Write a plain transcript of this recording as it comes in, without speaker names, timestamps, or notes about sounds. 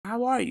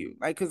how are you?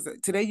 Like, because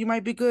today you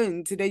might be good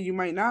and today you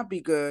might not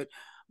be good.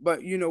 But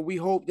we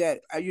hope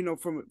that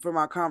from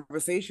our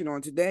conversation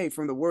on today,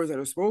 from the words that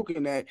are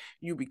spoken, that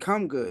you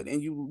become good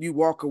and you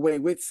walk away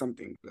with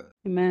something good.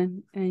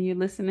 Amen. And you're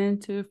listening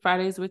to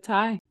Fridays with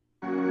Ty.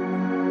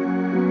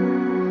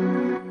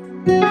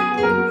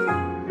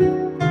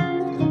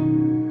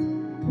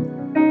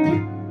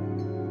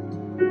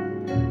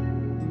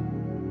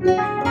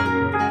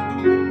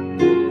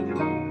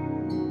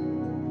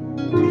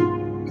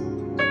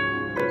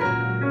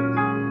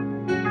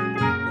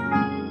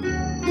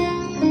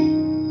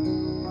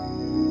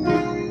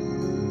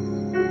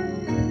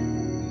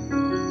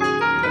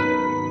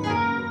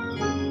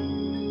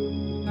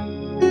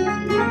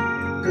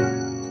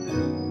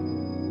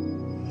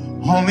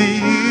 Only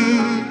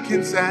you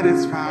can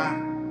satisfy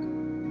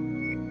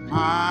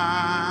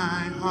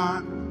my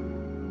heart.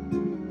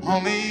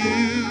 Only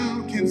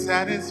you can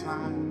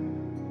satisfy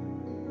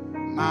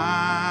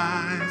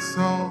my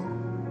soul.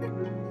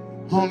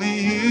 Only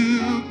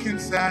you can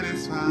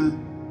satisfy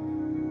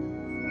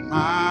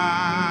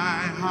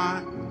my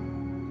heart.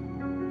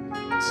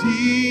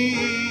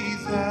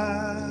 Jesus,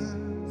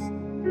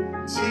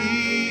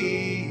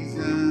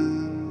 Jesus.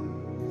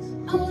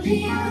 Only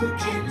you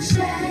can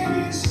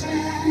satisfy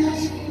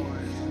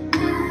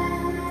my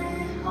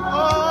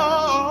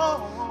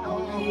heart.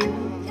 Only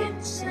you can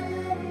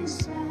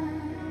satisfy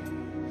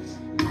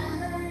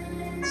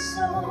my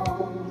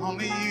soul.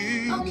 Only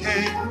you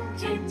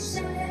can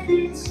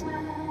satisfy.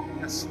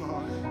 Yes,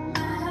 Lord. My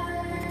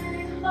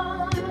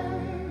heart.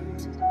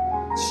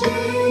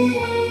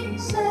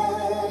 Jesus.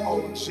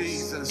 Oh,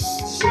 Jesus.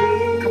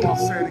 Come on,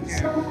 say it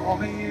again.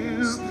 Only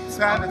you can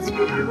satisfy.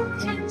 Only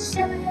you can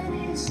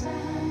satisfy.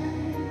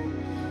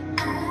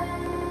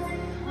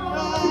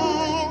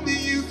 Only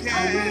you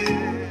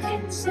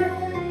can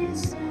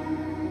satisfy.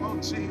 Oh,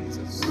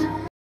 Jesus.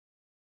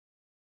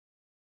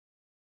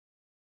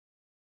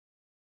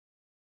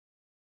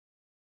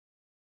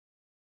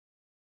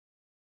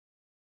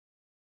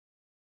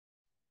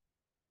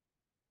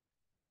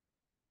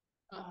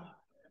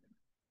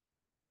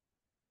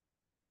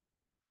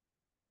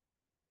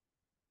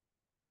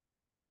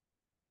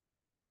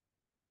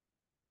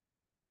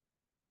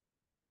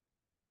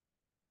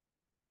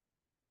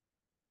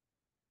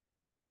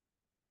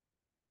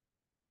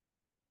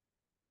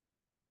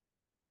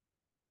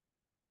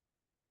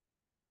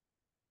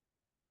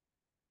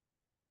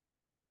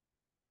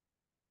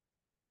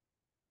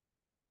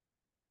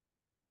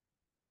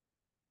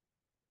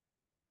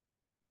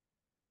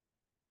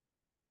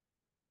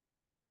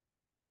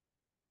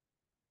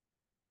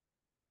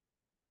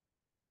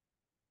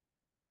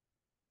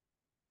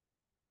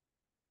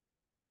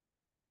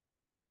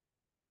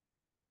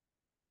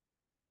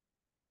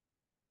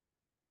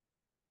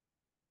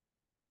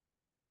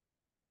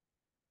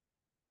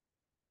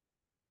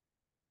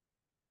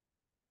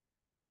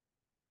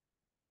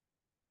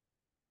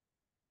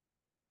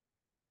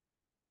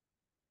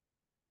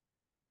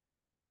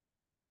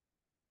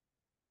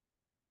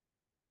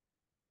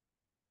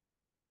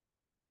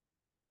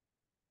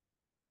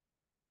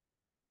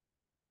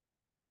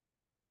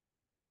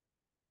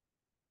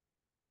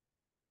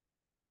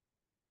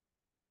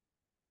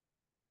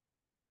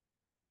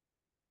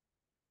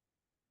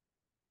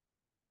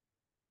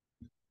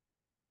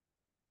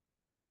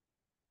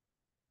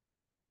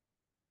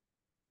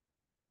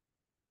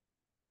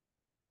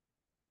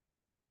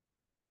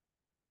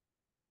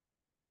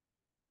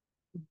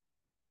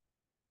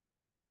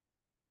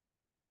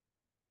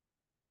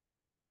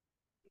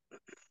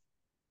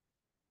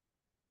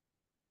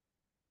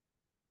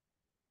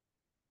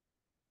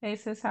 Hey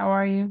sis, how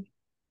are you?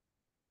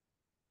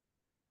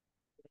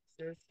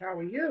 Sis, how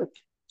are you?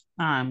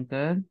 I'm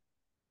good.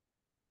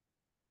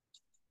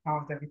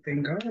 How's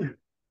everything going?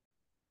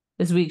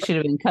 This week should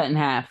have been cut in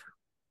half.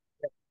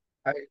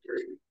 I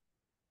agree.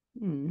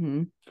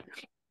 hmm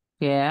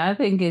Yeah, I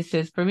think it's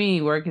just for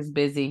me, work is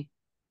busy.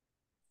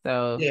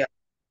 So Yeah.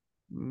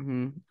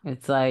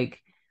 it's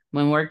like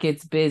when work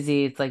gets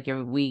busy, it's like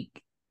your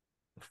week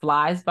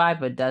flies by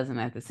but doesn't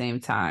at the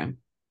same time.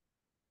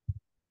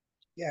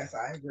 Yes,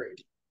 I agree.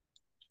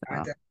 I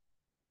So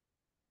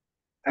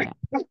yeah.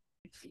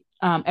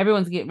 definitely.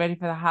 Everyone's getting ready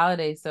for the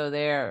holidays, so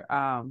they're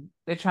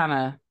trying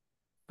to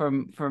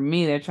for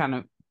me, they're trying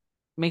to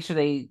make sure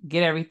they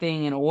get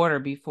everything in order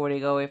before they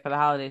go away for the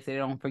holidays so they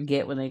don't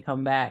forget when they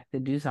come back to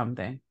do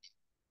something.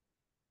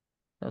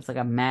 So it's like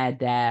a mad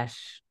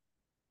dash,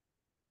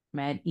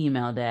 mad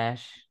email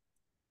dash.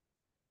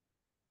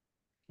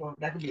 Well,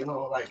 that could be a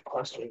little like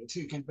frustrating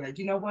too. Can be like,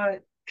 you know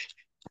what?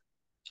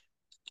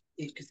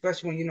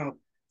 Especially when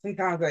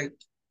sometimes like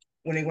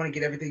when they want to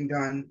get everything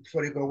done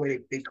before they go away,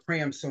 they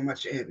cram so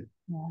much in,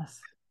 Yes.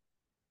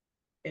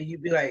 and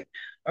you'd be like,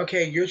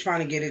 okay, you're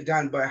trying to get it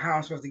done, but how am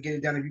I supposed to get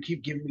it done if you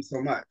keep giving me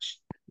so much?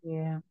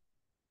 Yeah.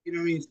 You know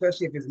what I mean?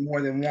 Especially if it's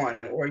more than one,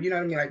 or you know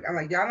what I mean? Like I'm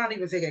like, y'all not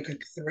even taking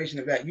consideration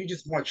of that. You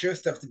just want your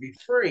stuff to be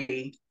free.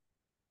 You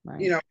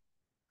Right. know,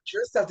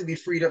 your stuff to be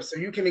freed up so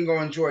you can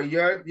go enjoy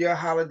your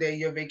holiday,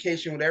 your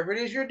vacation, whatever it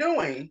is you're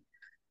doing,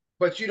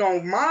 but you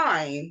don't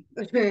mind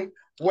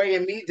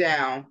weighing me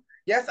down.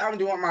 Yes, I'm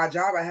doing my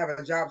job. I have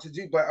a job to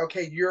do, but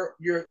okay, you're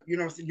you're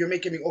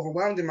making me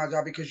overwhelmed in my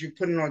job because you're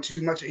putting on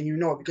too much and you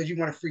know it because you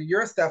want to free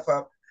your stuff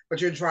up, but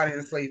you're trying to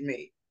enslave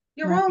me.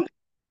 You're Right. wrong.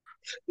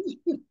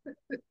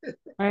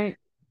 Right.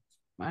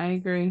 I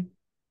agree.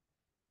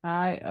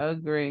 I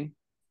agree.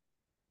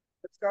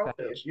 It's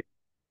selfish.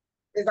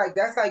 It's like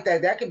that's like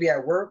that. That could be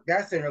at work.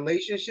 That's in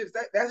relationships.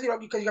 That's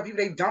because you got people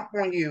they dump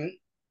on you,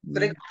 so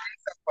they Mm,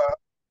 up,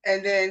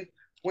 and then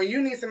when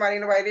you need somebody,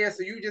 ain't nobody there,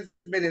 so you just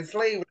been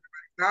enslaved with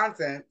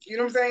nonsense. You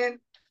know what I'm saying?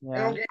 They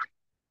yeah. don't get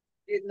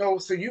no,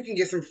 so you can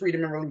get some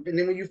freedom and relief. And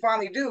then when you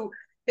finally do,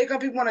 here come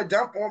people want to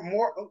dump on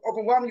more,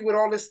 overwhelm you with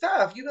all this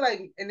stuff. You be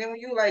like, and then when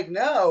you like,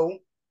 no,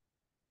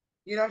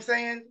 you know what I'm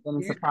saying? Then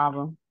it's a You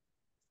problem.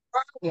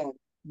 problem.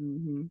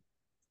 Hmm.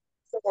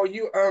 So, or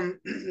you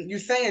you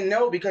saying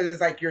no because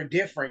it's like you're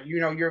different.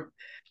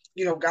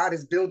 God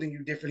is building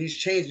you different. He's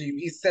changing you.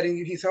 He's setting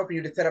you. He's helping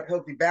you to set up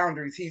healthy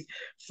boundaries. He's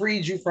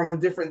freed you from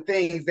different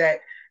things that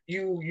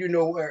you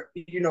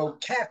are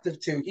captive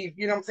to. You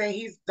know what I'm saying.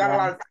 He's done a Yeah.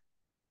 lot of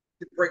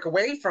to break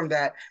away from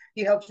that.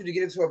 He helps you to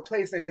get into a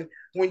place, and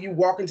when you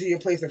walk into your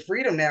place of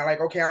freedom now, like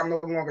okay, I'm no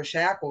longer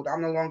shackled.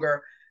 I'm no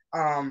longer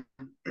um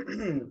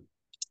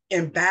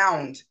and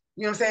bound.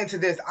 You know what I'm saying? To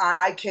this,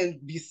 I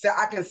can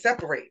I can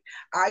separate.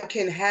 I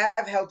can have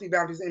healthy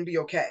boundaries and be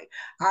okay.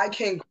 I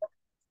can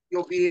be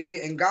obedient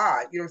in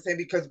God. You know what I'm saying?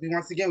 Because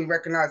once again we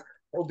recognize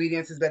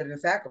obedience is better than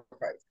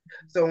sacrifice.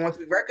 So once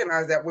we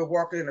recognize that we're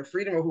walking in the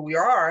freedom of who we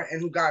are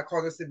and who God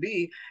calls us to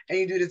be, and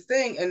you do this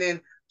thing, and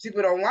then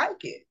people don't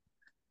like it,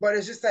 but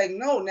it's just like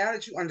no. Now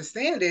that you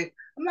understand it,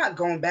 I'm not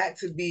going back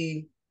to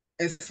be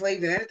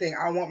enslaved in anything.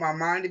 I want my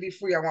mind to be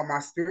free. I want my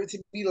spirit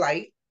to be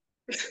light.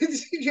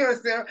 You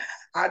understand?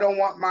 I don't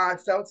want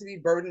myself to be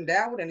burdened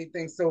down with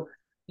anything. So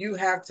you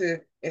have to,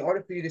 in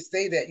order for you to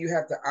say that, you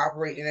have to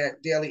operate in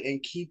that daily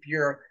and keep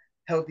your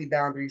healthy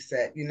boundaries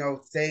set.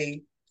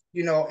 Say,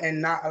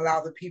 and not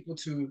allow the people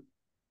to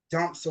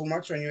dump so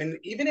much on you. And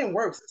even in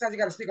work, sometimes you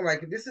got to speak. I'm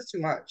like, this is too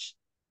much.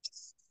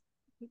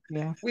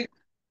 Yeah. We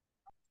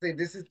say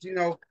this is,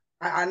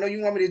 I know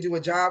you want me to do a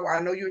job. I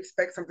know you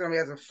expect something of me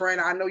as a friend.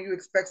 I know you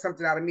expect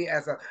something out of me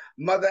as a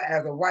mother,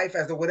 as a wife,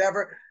 as a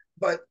whatever.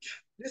 But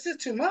this is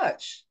too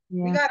much.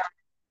 We Yeah.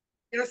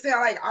 got, saying?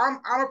 Like I'm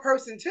a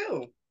person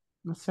too.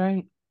 That's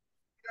right.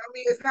 I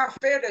mean, it's not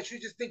fair that you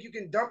just think you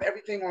can dump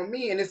everything on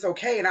me and it's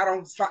okay, and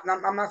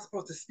I'm not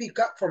supposed to speak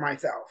up for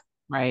myself.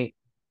 Right.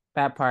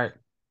 That part.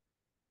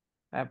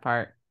 That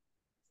part.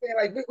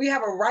 Like we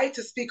have a right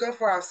to speak up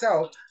for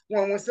ourselves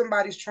when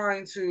somebody's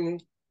trying to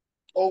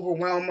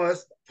overwhelm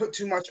us, put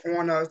too much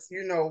on us,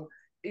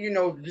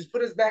 just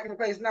put us back in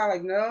place. Now,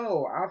 like,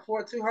 no, I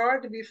fought too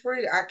hard to be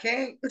free. I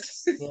can't.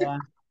 Yeah.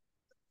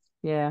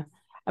 Yeah.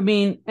 I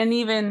mean, and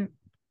even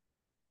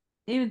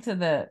to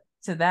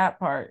that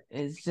part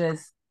is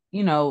just,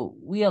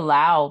 we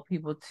allow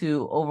people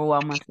to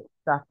overwhelm us with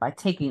stuff by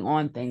taking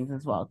on things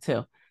as well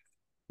too.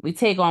 We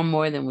take on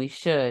more than we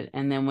should,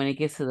 and then when it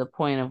gets to the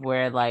point of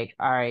where like,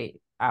 all right,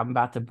 I'm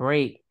about to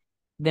break,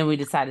 then we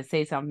decide to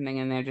say something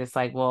and they're just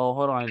like, well,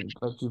 hold on,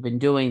 but you've been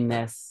doing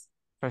this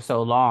for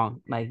so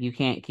long, like you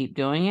can't keep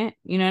doing it.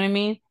 You know what I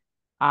mean?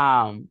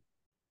 um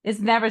it's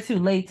never too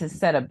late to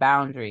set a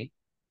boundary,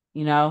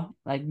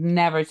 like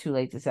never too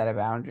late to set a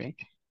boundary.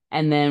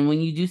 And then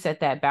when you do set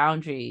that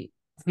boundary,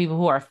 people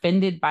who are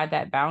offended by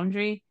that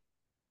boundary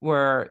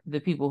were the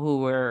people who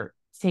were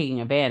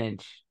taking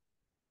advantage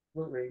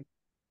Absolutely.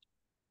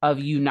 of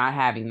you not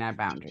having that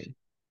boundary.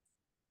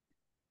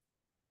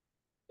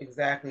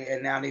 Exactly.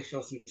 And now they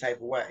feel some type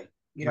of way.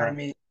 You know what I Right.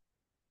 mean?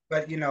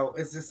 But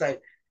it's just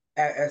like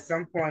at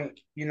some point,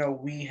 you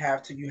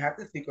have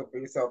to speak up for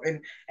yourself.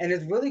 And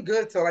it's really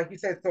good. So like you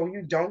said, so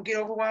you don't get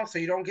overwhelmed, so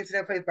you don't get to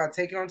that place by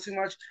taking on too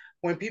much.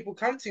 When people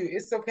come to you,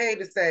 it's okay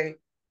to say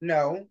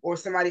no, or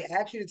somebody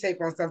asks you to take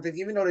on something,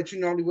 even though that you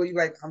normally will, you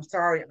like, I'm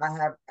sorry,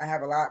 I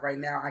have a lot right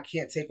now. I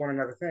can't take on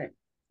another thing.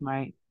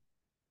 Right.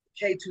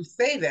 Okay to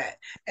say that.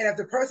 And if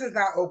the person's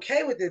not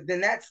okay with it,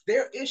 then that's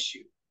their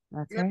issue.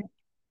 That's You know, right.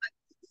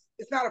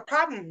 it's not a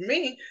problem for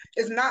me.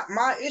 It's not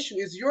my issue.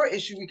 It's your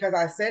issue because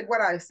I said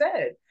what I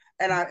said.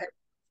 And I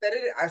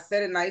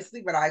said it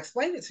nicely, but I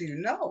explained it to you.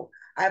 No,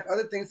 I have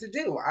other things to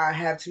do. I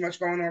have too much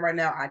going on right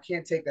now. I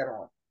can't take that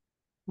on.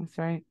 That's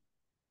right.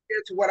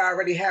 Fair to what I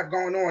already have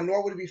going on,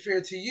 nor would it be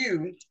fair to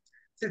you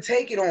to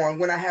take it on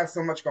when I have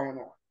so much going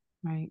on.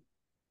 Right.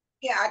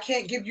 Yeah, I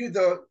can't give you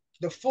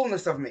the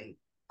fullness of me.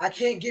 I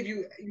can't give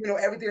you,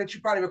 everything that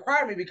you probably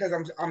require me because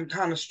I'm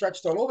kind of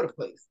stretched all over the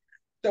place.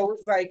 So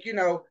it's like,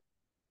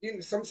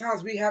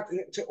 sometimes we have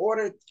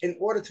in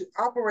order to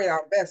operate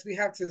our best, we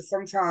have to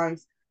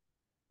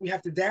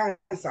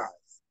downsize.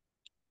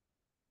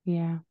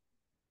 Yeah.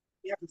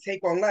 We have to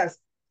take on less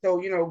so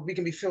we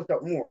can be filled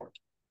up more.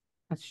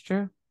 That's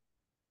true.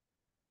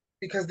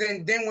 Because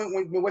then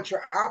when what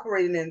you're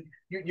operating in,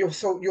 you're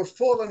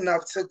full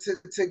enough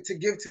to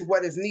give to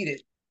what is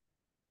needed.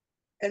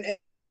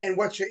 And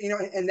what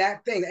and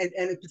that thing,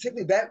 and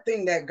particularly that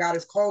thing that God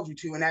has called you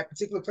to in that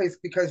particular place,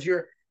 because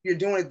you're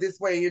doing it this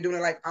way, and you're doing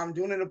it like I'm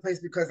doing it in a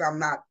place because I'm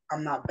not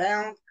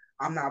bound,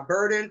 I'm not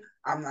burdened.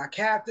 I'm not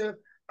captive.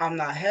 I'm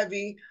not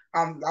heavy.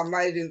 I'm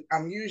light and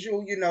I'm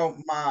usual.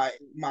 My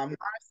mindset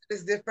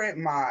is different.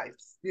 My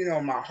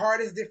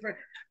heart is different.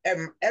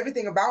 And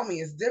everything about me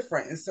is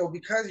different. And so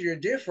because you're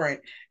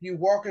different, you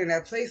walk in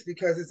that place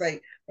because it's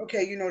like,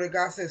 okay, that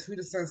God says, who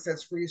the Son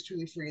sets free is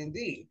truly free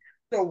indeed.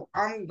 So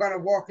I'm gonna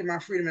walk in my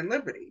freedom and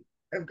liberty.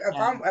 If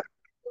Yeah. I'm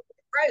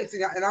Christ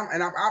and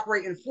I'm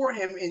operating for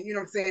him, and you know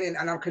what I'm saying,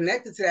 and I'm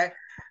connected to that,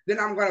 then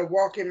I'm gonna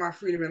walk in my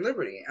freedom and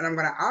liberty, and I'm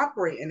gonna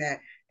operate in that.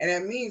 And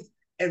that means,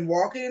 and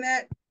walking in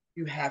that,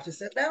 you have to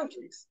set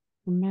boundaries.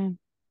 Amen.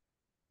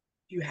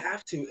 You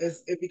have to.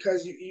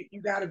 Because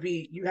you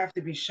have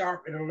to be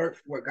sharp and alert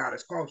for what God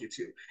has called you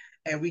to.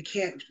 And we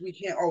can't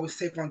always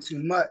take on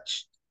too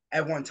much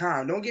at one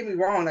time. Don't get me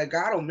wrong, like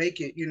God will make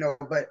it,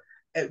 but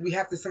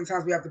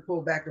sometimes we have to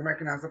pull back and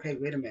recognize, okay,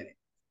 wait a minute.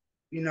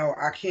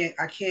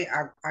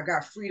 I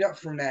got freed up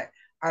from that.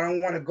 I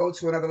don't want to go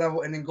to another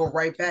level and then go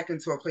right back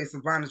into a place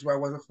of bondage where I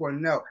wasn't before.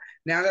 No.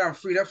 Now that I'm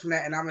freed up from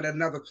that and I'm at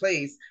another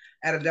place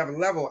at another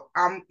level,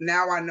 I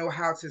know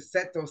how to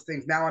set those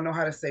things. Now I know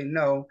how to say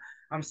no.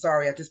 I'm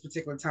sorry, at this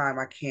particular time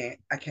I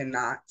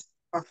cannot.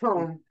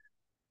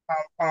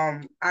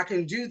 Um, I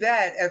can do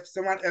that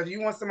if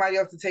you want somebody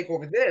else to take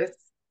over this,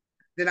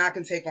 then I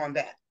can take on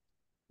that.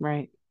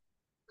 Right.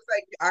 It's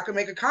like I can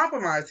make a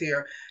compromise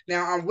here.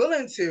 Now I'm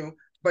willing to,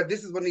 but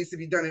this is what needs to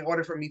be done in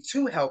order for me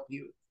to help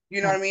you.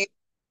 You know what I mean?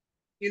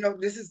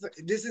 This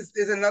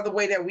is another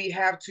way that we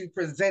have to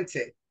present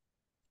it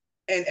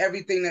in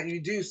everything that you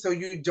do, so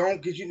you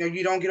don't get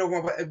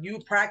overwhelmed. But if you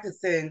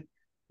practicing,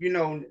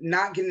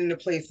 not getting in the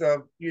place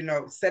of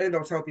setting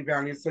those healthy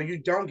boundaries, so you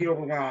don't get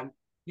overwhelmed.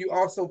 You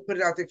also put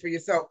it out there for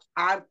yourself.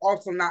 I'm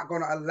also not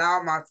going to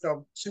allow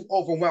myself to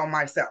overwhelm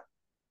myself.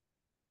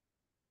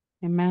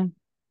 Amen.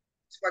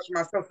 Much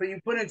myself. So you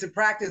put into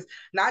practice,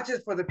 not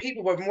just for the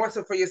people, but more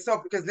so for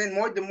yourself, because then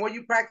the more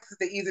you practice,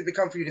 the easier it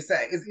becomes for you to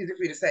say. It's easier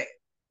for you to say it.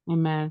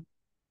 Amen.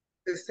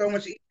 It's so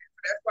much easier.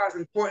 That's why it's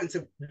important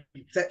to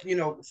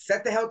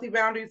set the healthy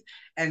boundaries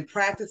and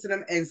practice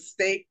them and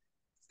stay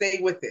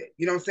with it.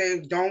 You know what I'm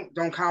saying?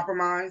 Don't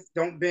compromise.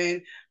 Don't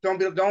bend.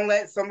 Don't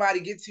let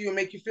somebody get to you and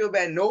make you feel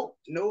bad. Nope.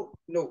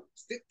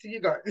 Stick to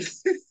your gun.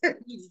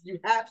 You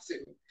have to.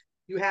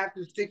 You have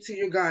to stick to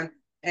your gun,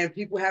 and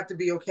people have to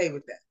be okay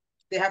with that.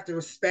 They have to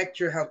respect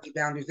your healthy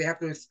boundaries. They have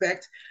to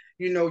respect,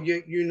 your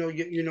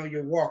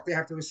walk. They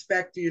have to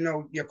respect,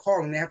 your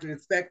calling. They have to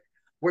respect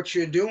what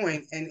you're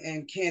doing,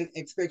 and can't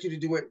expect you to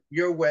do it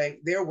your way,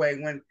 their way.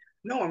 When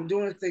no, I'm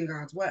doing this thing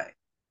God's way.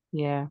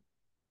 Yeah.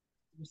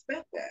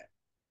 Respect that.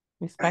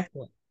 Respect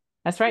it.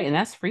 That's right. And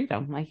that's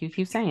freedom. Like you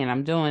keep saying,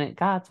 I'm doing it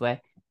God's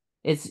way.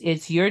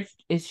 It's your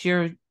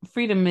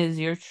freedom is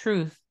your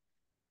truth,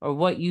 or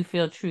what you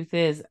feel truth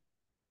is,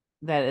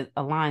 that it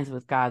aligns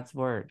with God's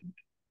word.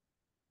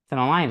 It's an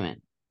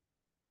alignment.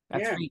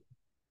 That's Yeah, freedom.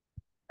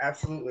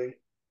 absolutely.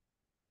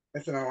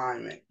 It's an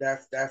alignment.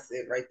 That's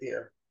it right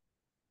there.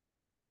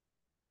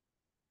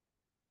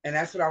 And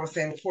that's what I was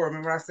saying before.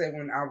 Remember I said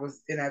when I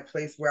was in that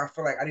place where I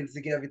feel like I needed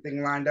to get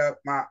everything lined up,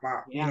 my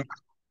Yeah.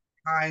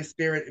 mind,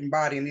 spirit, and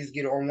body, and these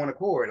get on one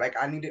accord. Like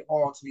I need it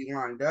all to be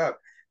lined up.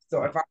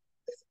 So if I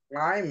this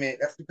alignment,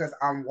 that's because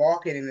I'm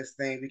walking in this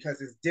thing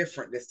because it's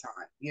different this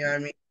time. You know what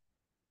I mean?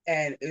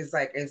 And it's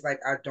like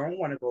I don't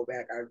want to go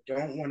back. I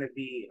don't want to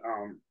be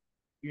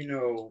you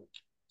know,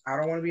 I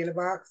don't want to be in a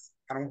box.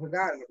 I don't put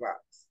God in a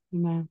box.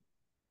 Amen.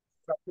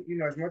 So,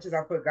 as much as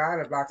I put God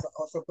in a box, I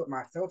also put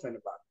myself in a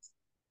box.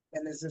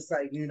 And it's just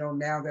like,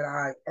 now that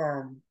I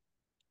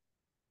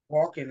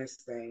walk in this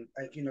thing,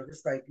 like,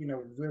 just like,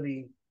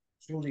 really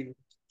truly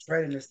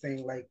treading this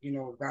thing like,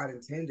 God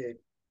intended,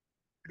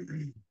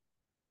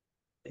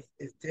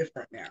 it's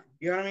different now.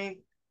 You know what I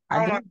mean? I I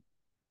don't know, do.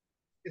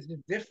 it's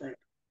just different.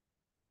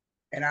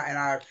 And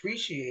I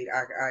appreciate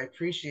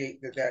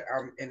that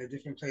I'm in a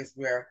different place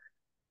where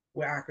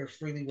I could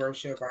freely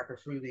worship, I could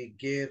freely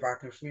give, I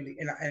could freely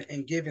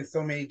and give in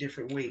so many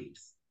different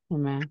ways.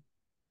 Amen.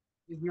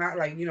 It's not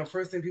like,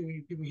 first thing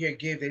people hear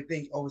give, they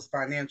think, oh, it's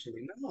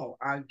financially. No,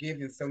 I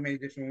give in so many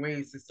different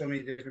ways to so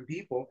many different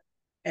people.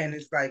 And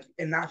it's like,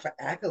 and not for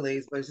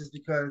accolades, but it's just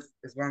because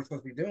it's what I'm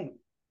supposed to be doing.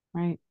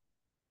 Right.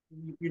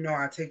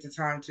 I take the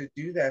time to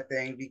do that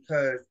thing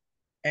because,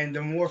 and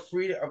the more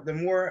free, the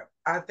more,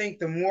 I think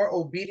the more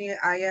obedient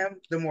I am,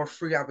 the more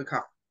free I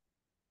become.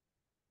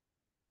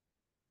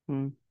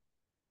 Mm.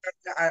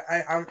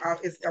 I'm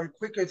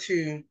quicker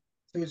to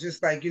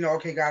just like,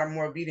 okay, God, I'm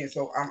more obedient,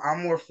 so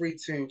I'm more free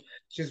to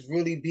just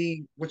really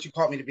be what you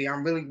called me to be.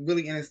 I'm really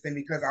really innocent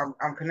because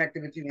I'm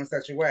connected with you in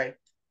such a way.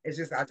 It's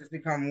just I just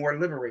become more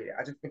liberated.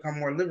 I just become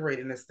more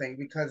liberated in this thing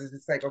because it's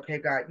just like, okay,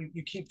 God,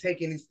 you keep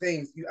taking these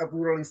things, you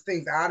uproot all these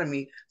things out of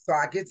me, so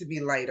I get to be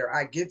lighter,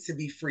 I get to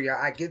be freer,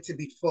 I get to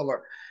be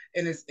fuller,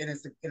 and it's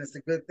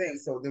a good thing.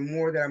 So the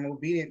more that I'm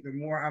obedient, the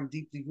more I'm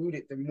deeply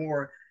rooted, the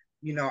more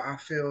I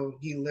feel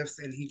he lifts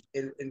and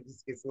and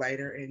just gets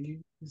lighter and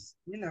you just,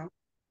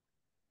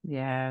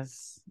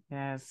 Yes.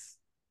 Yes.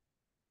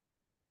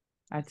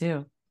 I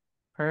do.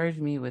 Purge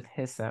me with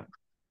hyssop,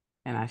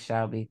 and I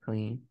shall be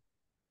clean.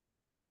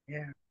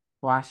 yeah.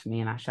 Wash me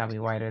and I shall be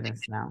whiter than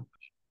snow.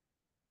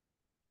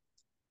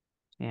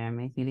 Yeah,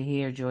 make me to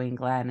hear joy and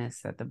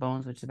gladness that the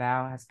bones which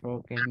thou hast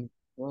broken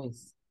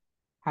rejoice.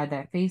 Hide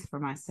that face for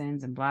my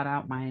sins and blot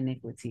out my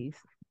iniquities.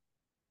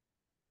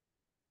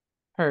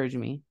 Purge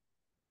me.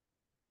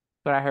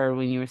 But I heard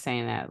when you were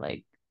saying that,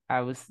 like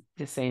I was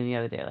just saying the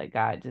other day, like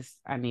God,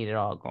 I need it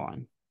all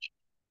gone.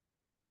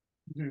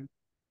 Mhm.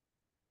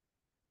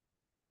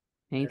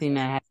 Anything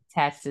that has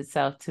attached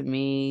itself to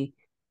me,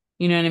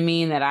 you know what I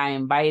mean, that I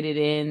invited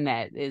in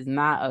that is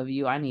not of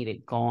you, I need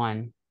it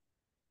gone.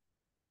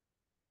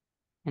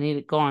 I need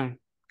it gone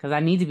because I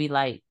need to be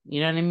light.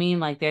 You know what I mean?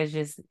 Like there's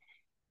just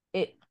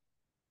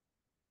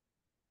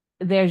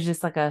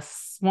like a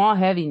small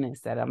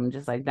heaviness that I'm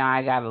just like, nah,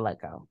 I gotta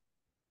let go.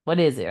 What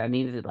is it? I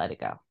needed to let it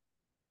go.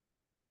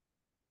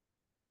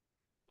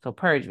 So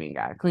purge me,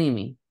 God, clean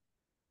me,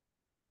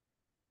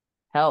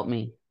 help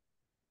me.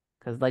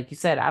 Because like you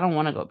said, I don't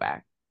want to go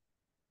back.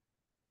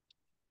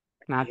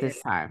 Not Yeah,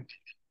 this time.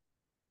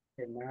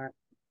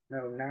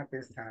 not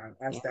this time.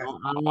 I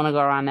don't want to go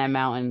around that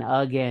mountain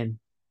again.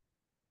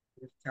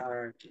 This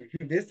time.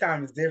 This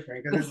time is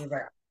different because this is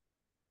like,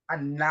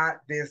 I'm not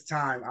this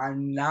time.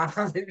 I'm not.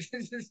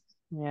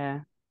 Yeah.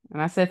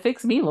 And I said,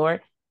 fix me,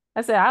 Lord.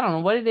 I said, I don't know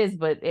what it is,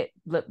 but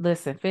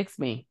listen, fix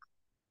me.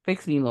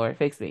 Fix me, Lord.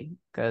 Fix me.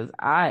 Because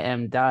I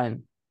am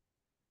done.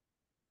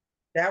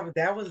 That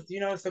was,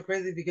 it's so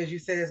crazy because you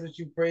said that's what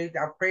you prayed.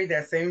 I prayed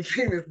that same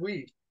thing this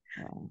week.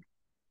 Yeah.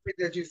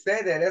 That you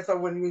said that. That's why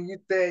when you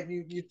said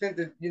you sent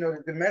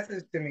the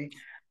message to me,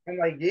 I'm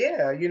like,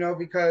 yeah,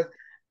 because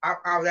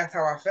that's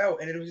how I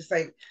felt. And it was just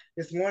like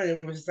this morning,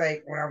 it was just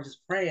like when I was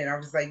just praying, I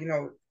was just like,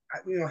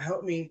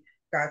 help me,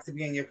 God, to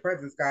be in your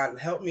presence. God,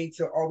 help me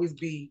to always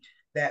be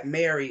that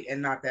Mary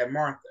and not that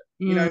Martha.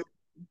 You know,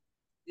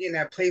 in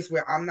that place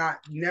where I'm not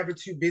never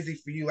too busy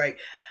for you. Like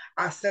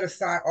I set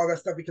aside all that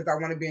stuff because I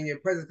want to be in your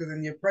presence. Because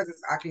in your presence,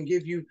 I can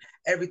give you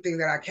everything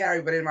that I carry.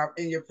 But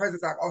in your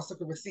presence, I also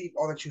can receive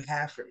all that you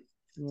have for me.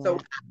 Yeah. So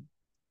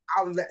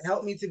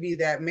help me to be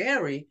that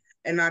Mary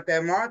and not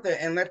that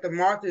Martha, and let the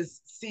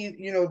Marthas see,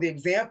 the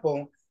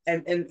example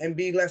and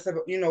be less of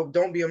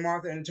don't be a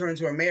Martha and turn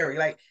to a Mary.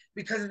 Like,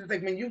 because it's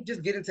like when you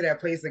just get into that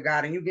place of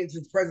God and you get into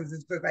his presence,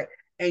 it's just like,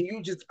 and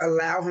you just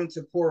allow him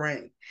to pour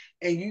in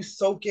and you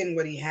soak in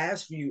what he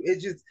has for you.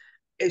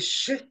 It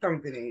shifts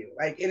something in you.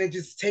 Like, and it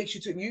just takes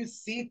you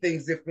see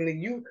things differently.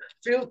 You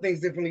feel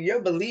things differently.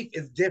 Your belief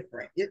is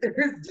different. It's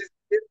just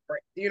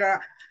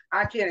different.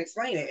 I can't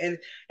explain it. And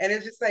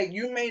it's just like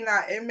it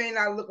may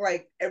not look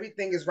like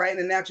everything is right in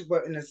the natural,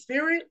 but in the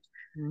spirit,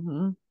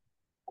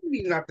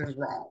 nothing's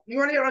wrong.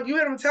 You hear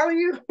what I'm telling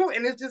you?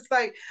 And it's just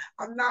like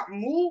I'm not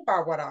moved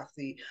by what I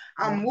see.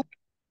 I'm moved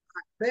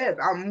by that.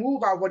 I'm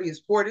moved by what he has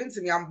poured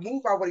into me. I'm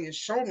moved by what he has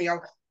shown me.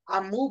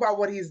 I'm moved by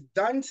what he's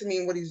done to me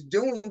and what he's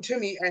doing to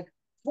me and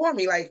for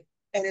me. Like,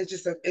 and it's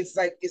just it's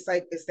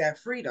that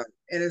freedom.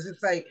 And it's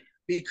just like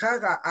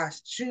because I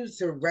choose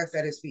to rest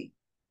at his feet.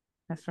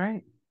 That's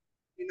right.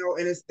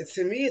 And it's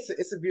to me,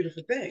 it's a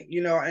beautiful thing,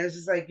 and it's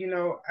just like,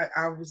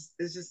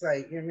 it's just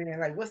like, man,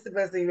 like, what's the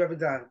best thing you've ever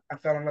done? I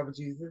fell in love with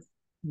Jesus.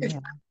 Yeah.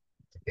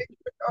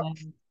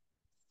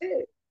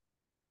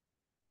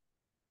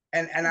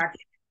 And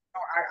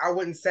I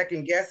wouldn't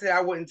second guess it. I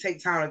wouldn't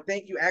take time to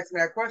think. You asked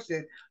me that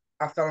question.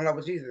 I fell in love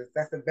with Jesus.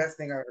 That's the best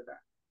thing I've ever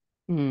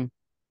done.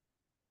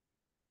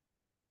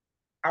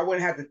 I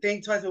wouldn't have to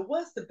think twice. But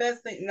what's the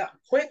best thing? No,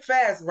 quick,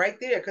 fast, right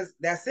there, because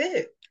that's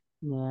it.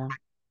 Yeah.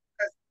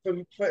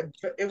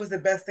 It was the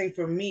best thing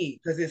for me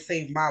because it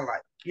saved my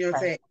life. You know what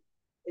I'm saying?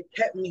 It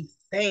kept me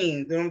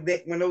sane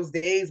when those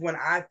days when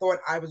I thought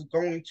I was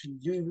going to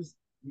lose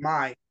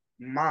my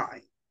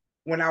mind,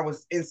 when I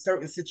was in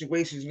certain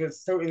situations with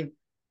certain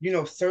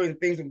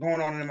things were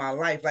going on in my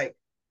life. Like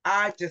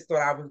I just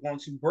thought I was going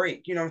to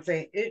break. You know what I'm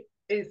saying?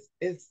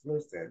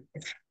 Listen,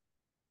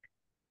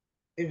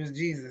 it was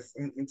Jesus.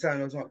 I'm telling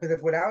you, because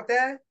without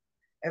that,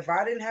 if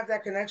I didn't have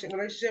that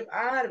relationship,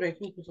 I'd have been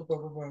cuckoo for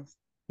Cocoa Puffs.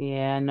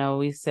 Yeah, I know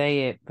we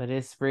say it, but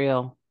it's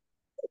real.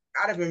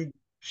 I'd have been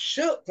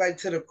shook, like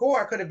to the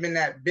core. I could have been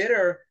that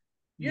bitter,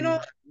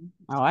 Oh,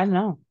 I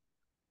know.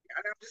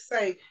 And I'm just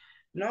like,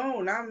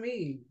 no, not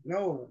me.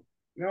 No.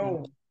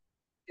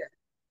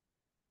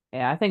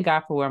 Yeah. I thank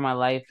God for where my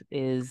life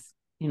is,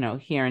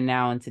 here and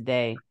now and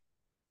today.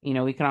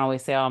 We can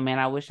always say, oh man,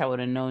 I wish I would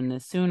have known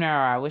this sooner,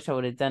 or I wish I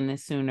would have done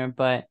this sooner.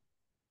 But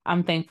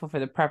I'm thankful for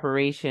the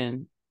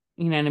preparation,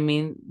 you know what I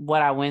mean?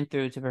 What I went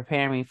through to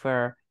prepare me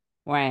for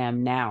where I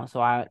am now. So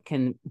I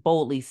can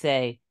boldly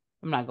say,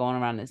 I'm not going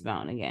around this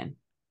mountain again.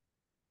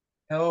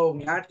 No,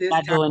 not this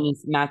time. Doing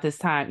this, not this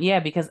time. Yeah,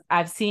 because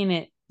I've seen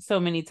it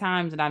so many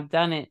times and I've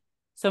done it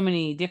so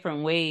many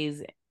different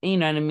ways, you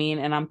know what I mean?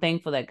 And I'm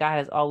thankful that God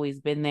has always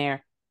been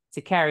there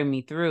to carry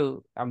me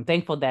through. I'm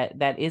thankful that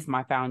that is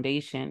my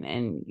foundation.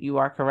 And you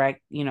are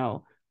correct, getting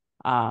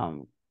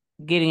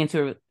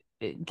into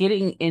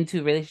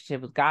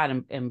relationship with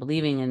God and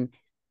believing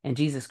in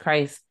Jesus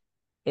Christ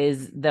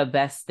is the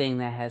best thing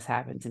that has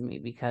happened to me,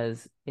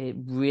 because it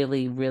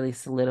really, really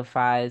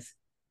solidifies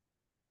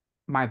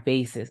my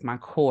basis, my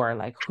core,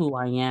 like who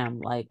I am.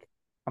 Like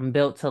I'm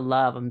built to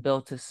love. I'm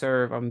built to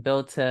serve. I'm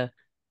built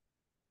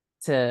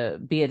to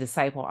be a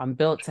disciple. I'm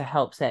built to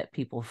help set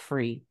people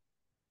free.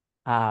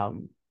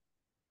 Um,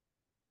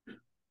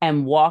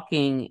 and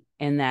walking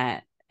in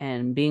that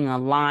and being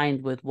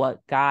aligned with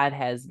what God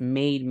has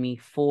made me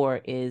for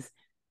is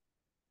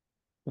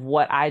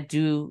what I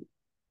do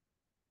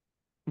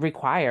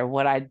require,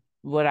 what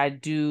I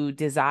do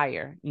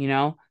desire, you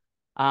know?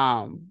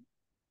 Um,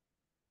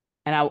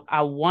 and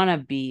I want to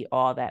be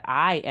all that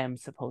I am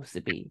supposed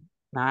to be,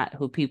 not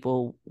who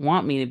people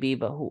want me to be,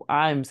 but who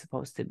I'm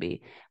supposed to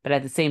be. But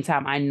at the same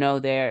time, I know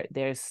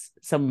there's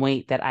some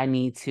weight that I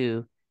need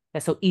to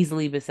that so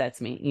easily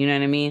besets me. You know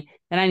what I mean?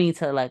 And I need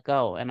to let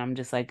go. And I'm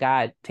just like,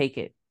 God, take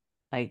it.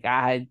 Like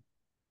I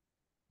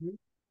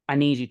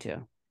need you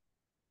to.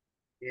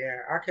 Yeah,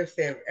 I kept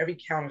saying every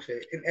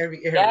counterfeit in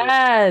every area.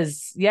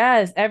 Yes,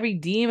 yes. Every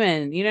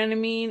demon, you know what I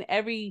mean?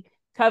 Every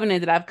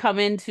covenant that I've come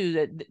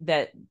into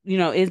that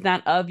is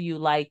not of you,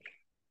 like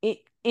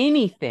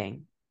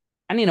anything.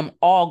 I need them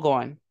all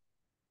gone.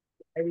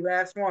 Every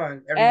last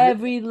one.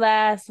 Every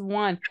last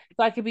one.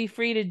 So I could be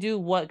free to do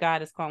what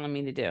God is calling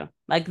me to do.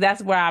 Like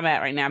that's where I'm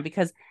at right now.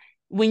 Because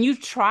when you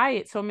try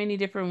it so many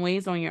different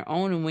ways on your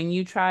own, and when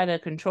you try to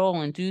control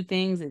and do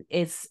things,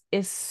 it's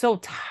so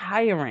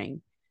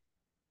tiring.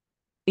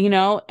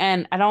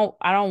 And I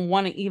don't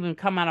want to even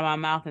come out of my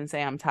mouth and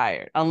say I'm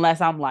tired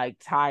unless I'm like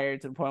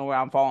tired to the point where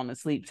I'm falling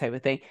asleep type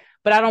of thing.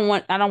 But I don't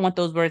want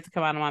those words to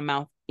come out of my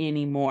mouth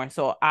anymore.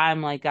 So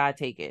I'm like, God,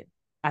 take it.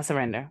 I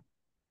surrender.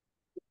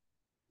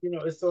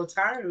 It's so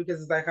tiring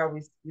because it's like how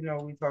we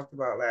talked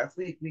about last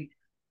week. We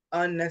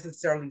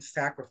unnecessarily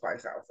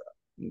sacrifice ourselves.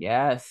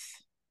 Yes.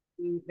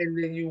 And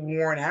then you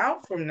worn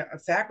out from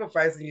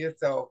sacrificing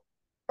yourself.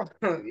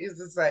 It's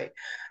just like,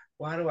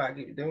 why do I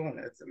keep doing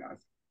this? And I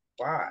was,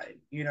 why?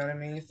 You know what I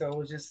mean?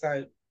 So it's just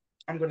like,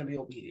 I'm going to be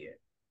obedient.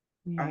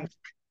 Yeah. I'm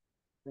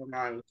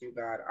remind with you,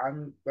 God.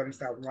 I'm going to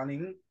stop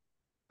running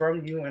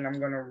from you, and I'm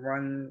going to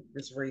run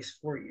this race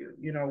for you,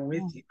 with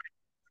Yeah. you.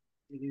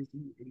 It is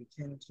you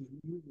intend to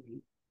use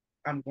me.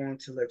 I'm going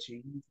to let you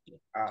use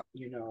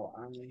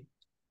me.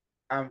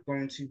 I'm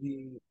going to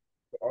be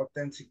the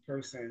authentic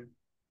person,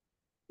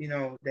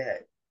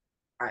 that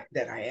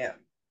I am,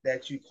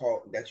 that you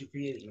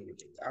created me to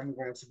be. I'm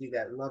going to be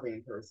that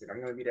loving person.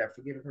 I'm going to be that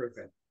forgiving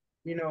person.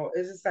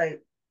 It's just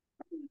like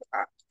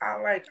I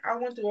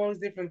went through all these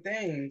different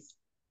things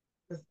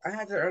because I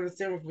had to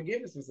understand what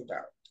forgiveness was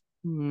about.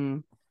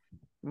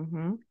 Mm-hmm.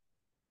 Mm-hmm.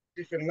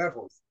 Different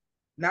levels.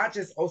 Not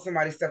just, oh,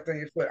 somebody stepped on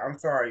your foot. I'm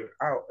sorry.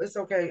 Oh, it's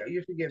okay.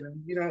 You're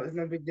forgiven. It's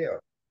no big deal.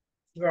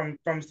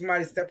 From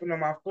somebody stepping on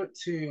my foot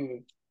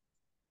to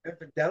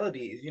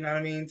infidelities, you know what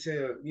I mean?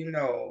 To,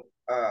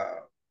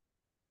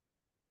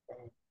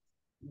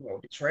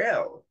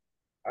 betrayal,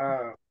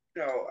 uh,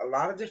 a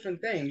lot of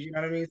different things, you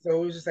know what I mean?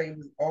 So it was just like, it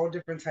was all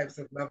different types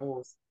of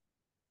levels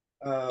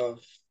of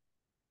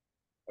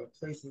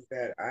places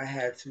that I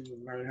had to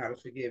learn how to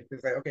forgive.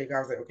 Because like, okay, God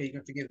was like, okay, you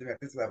can forgive them at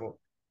this level.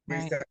 They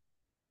Right. said,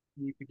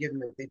 you forgive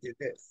them if they did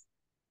this.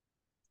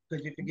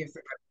 Could you forgive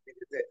somebody if they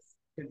did this?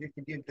 Could you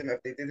forgive them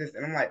if they did this?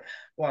 And I'm like,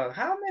 well,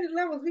 how many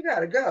levels we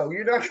gotta go?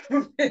 You know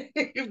what I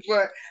mean?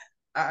 But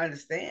I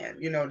understand.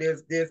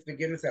 There's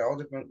forgiveness at all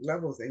different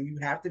levels, and you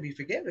have to be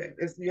forgiven.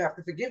 You have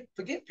to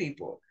forgive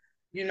people.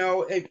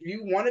 If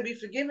you want to be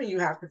forgiven, you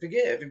have to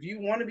forgive. If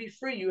you want to be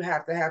free, you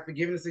have to have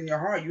forgiveness in your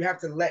heart. You have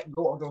to let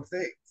go of those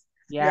things.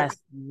 You have to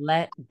Yes.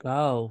 Let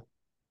go.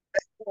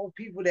 hold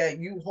people that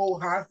you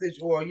hold hostage,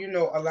 or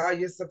allow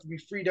yourself to be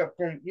freed up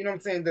from. You know what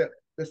I'm saying?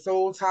 The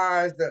soul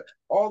ties, the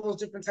all those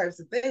different types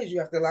of things. You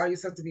have to allow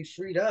yourself to be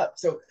freed up.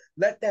 So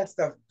let that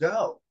stuff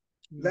go.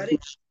 Mm. Let it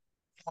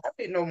have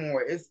it no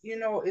more. It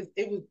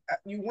was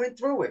you went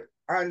through it.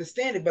 I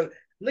understand it, but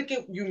look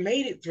at you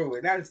made it through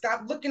it. Now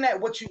stop looking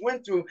at what you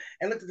went through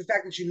and look at the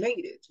fact that you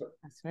made it through.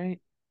 That's right.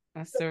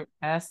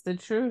 That's the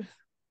truth.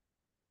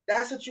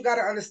 That's what you got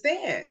to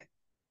understand.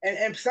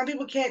 And some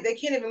people can't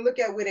even look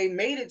at where they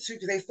made it to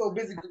because they're so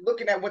busy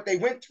looking at what they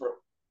went through.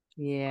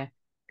 Yeah.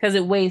 Because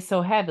it weighs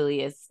so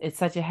heavily. It's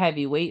such a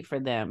heavy weight for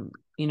them.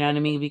 You know what I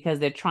mean? Because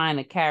they're trying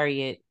to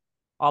carry it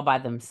all by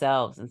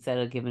themselves instead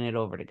of giving it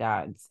over to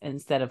God,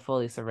 instead of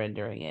fully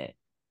surrendering it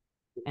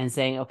and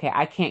saying, okay,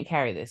 I can't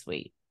carry this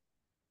weight.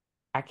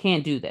 I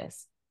can't do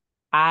this.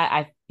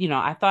 I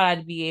thought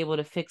I'd be able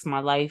to fix my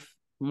life,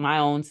 my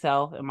own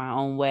self in my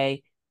own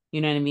way,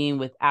 you know what I mean,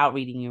 without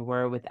reading your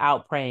word,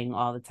 without praying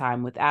all the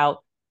time,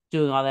 without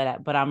doing all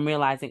that. But I'm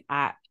realizing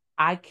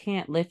I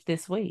can't lift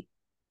this weight.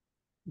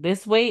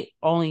 This weight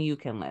only you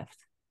can lift.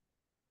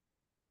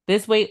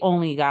 This weight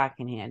only God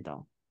can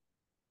handle.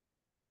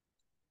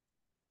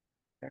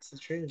 That's the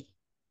truth.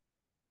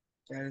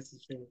 That is the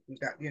truth. You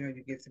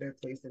get to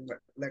that place and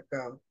let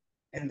go.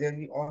 And then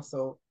you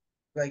also,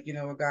 like,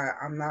 God,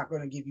 I'm not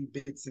going to give you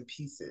bits and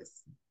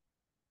pieces.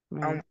 I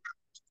Right. want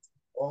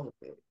all of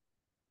it.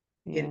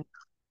 Yeah. Get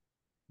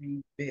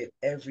every bit,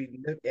 every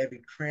nook,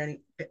 every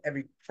cranny,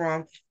 every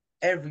crumb,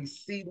 every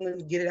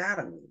seedling, get it out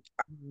of me.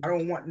 I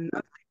don't want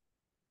nothing.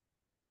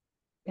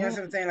 You know Yeah.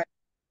 what I'm saying? Like,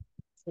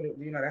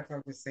 that's what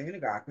I'm just saying to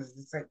God, because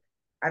it's like,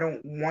 I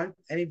don't want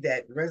any of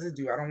that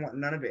residue. I don't want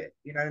none of it.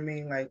 You know what I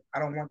mean? Like, I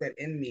don't want that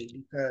in me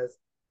because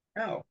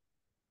no.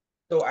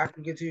 So I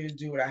can continue to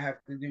do what I have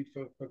to do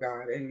for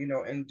God, and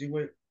and do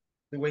it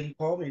the way He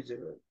called me to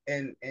do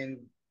it,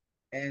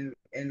 and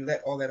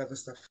let all that other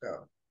stuff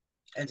go,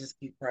 and just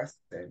keep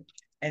pressing.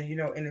 And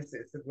and it's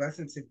a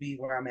blessing to be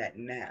where I'm at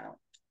now.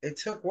 It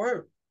took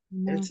work.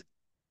 Mm-hmm. It's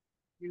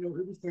it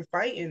was some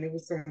fighting. It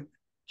was some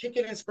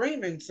kicking and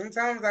screaming.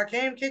 Sometimes I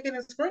came kicking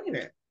and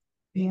screaming.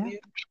 Yeah. You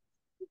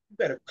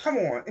better come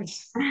on. And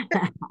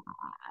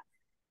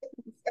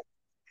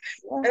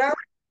I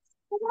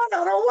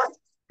don't know what.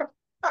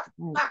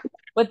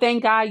 But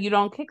thank God you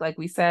don't kick, like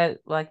we said,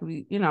 like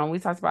we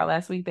talked about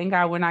last week. Thank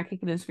God we're not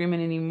kicking and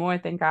screaming anymore.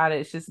 Thank God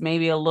it's just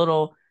maybe a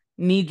little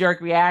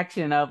knee-jerk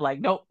reaction of like,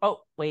 nope,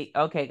 oh, wait,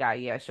 okay, God,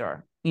 yeah,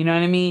 sure. You know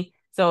what I mean?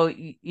 So,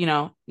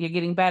 you're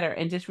getting better.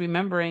 And just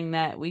remembering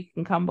that we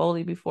can come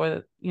boldly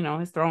before,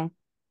 his throne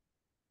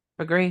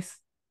for grace.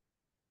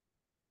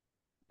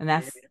 And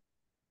that's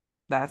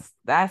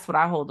what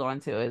I hold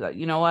on to is like,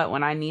 you know what?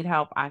 When I need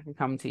help, I can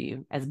come to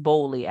you as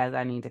boldly as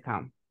I need to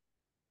come.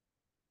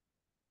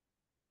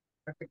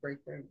 That's a great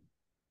thing.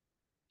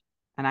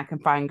 And I can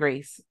find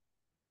grace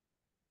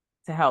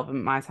to help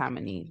in my time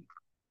of need.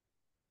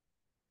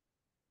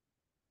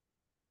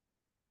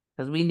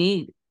 Because we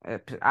need,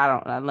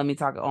 let me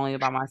talk only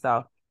about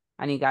myself.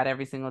 I need God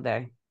every single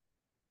day.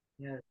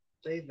 Yeah,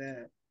 say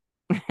that.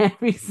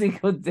 Every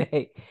single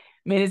day.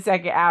 Minute,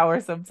 second,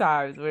 hour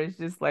sometimes where it's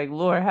just like,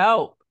 Lord,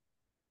 help.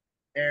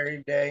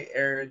 Every day.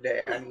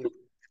 I need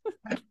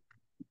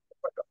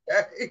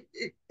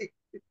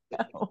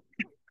Help.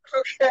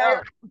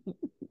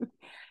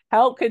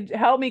 okay.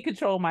 Help me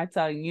control my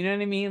tongue. You know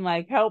what I mean?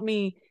 Like, help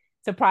me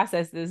to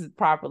process this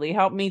properly.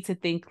 Help me to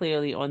think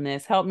clearly on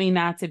this. Help me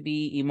not to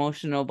be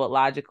emotional but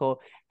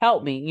logical.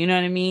 Help me. You know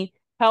what I mean?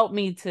 Help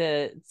me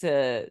to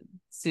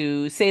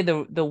say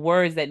the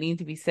words that need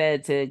to be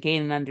said to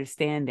gain an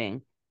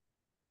understanding.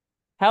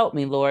 Help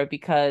me, Lord,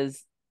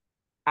 because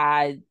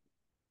I've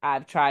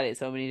tried it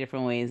so many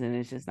different ways and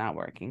it's just not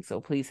working.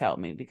 So please help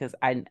me because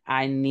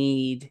I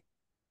need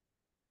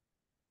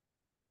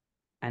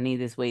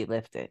this weight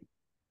lifted.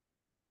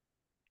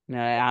 No,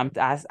 I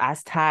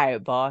was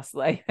tired, boss.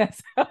 Like that's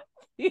how I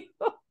feel.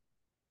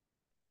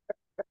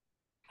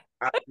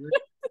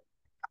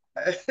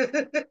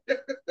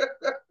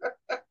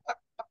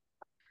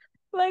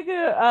 Like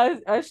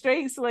a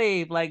straight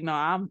slave. Like no,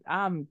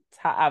 I'm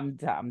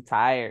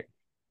tired.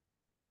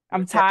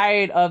 I'm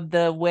tired of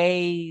the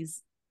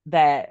ways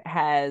that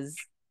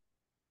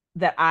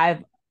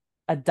I've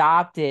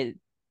adopted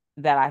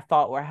that I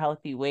thought were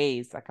healthy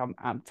ways. Like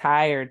I'm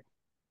tired,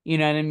 you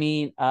know what I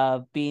mean,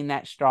 of being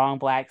that strong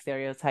Black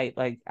stereotype.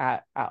 Like I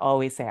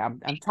always say,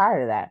 I'm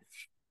tired of that.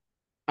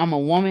 I'm a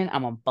woman,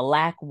 I'm a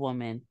Black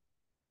woman.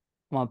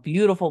 I'm a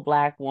beautiful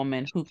Black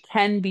woman who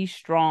can be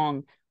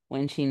strong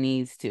when she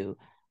needs to.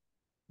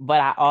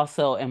 But I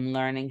also am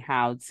learning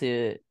how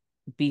to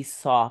be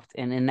soft.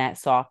 And in that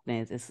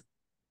softness,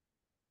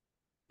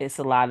 it's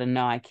a lot of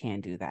no, I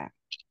can't do that.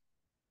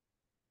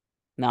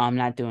 No, I'm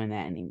not doing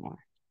that anymore.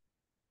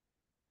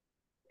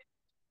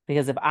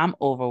 Because if I'm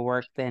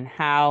overworked, then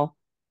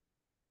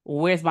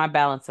where's my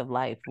balance of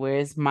life?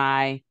 Where's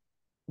my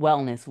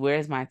wellness?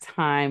 Where's my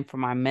time for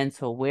my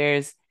mental?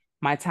 Where's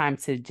my time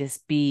to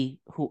just be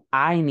who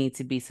I need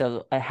to be?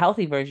 So a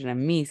healthy version of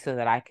me so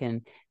that I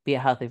can be a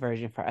healthy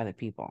version for other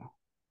people.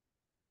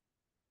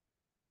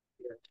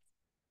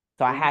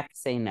 So I have to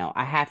say no.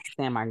 I have to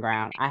stand my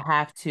ground. I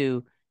have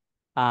to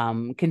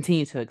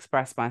continue to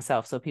express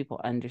myself so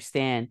people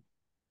understand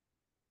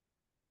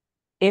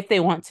if they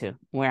want to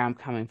where I'm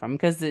coming from.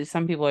 Because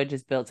some people are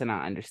just built to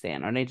not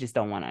understand or they just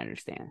don't want to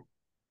understand.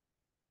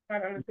 I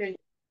don't understand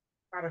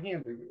how to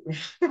handle you.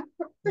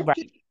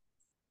 Right.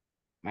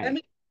 Let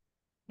me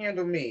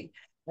handle me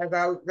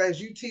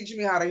as you teach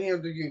me how to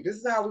handle you. This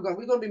is how we're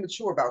gonna be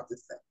mature about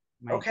this thing.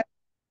 Right. Okay.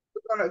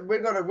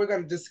 We're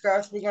gonna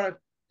discuss.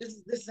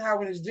 This is how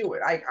we're gonna do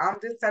it. Like I'm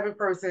this type of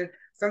person.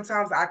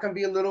 Sometimes I can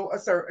be a little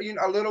assertive,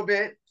 a little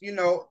bit,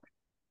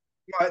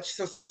 much.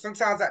 So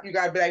sometimes you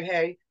gotta be like,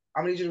 hey,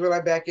 I'm gonna need you to reel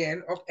that back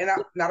in. And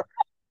I'm not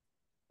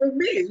for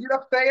me, you know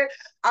what I'm saying?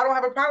 I don't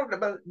have a problem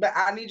with it, but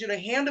I need you to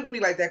handle me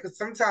like that because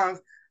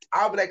sometimes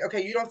I'll be like,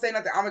 okay, you don't say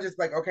nothing. I'm gonna just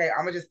like, okay,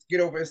 I'm gonna just get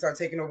over it and start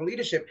taking over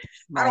leadership.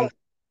 Right. I don't.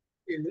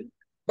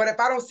 But if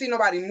I don't see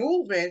nobody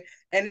moving,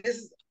 and this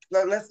is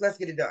let's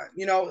get it done,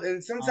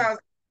 And sometimes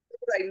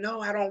like, no,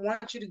 I don't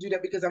want you to do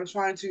that because I'm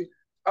trying to.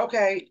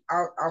 Okay,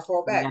 I'll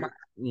fall back.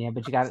 Yeah,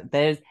 but you got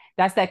that's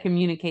that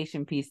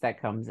communication piece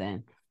that comes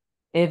in.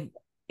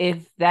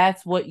 If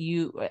that's what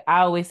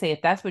I always say,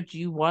 if that's what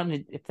you want,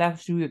 if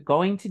that's what you're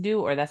going to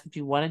do, or that's what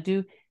you want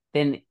to do,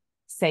 then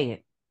say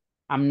it.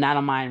 I'm not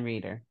a mind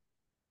reader.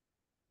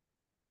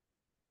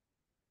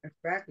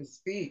 Exactly.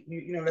 Speak.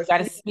 You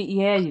gotta speak.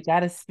 Yeah, you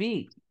gotta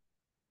speak.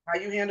 How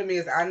you handle me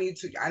is I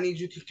need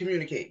you to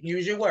communicate.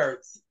 Use your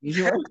words. Use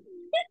your words.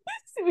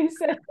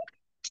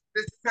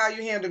 This is how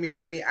you handle me.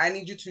 I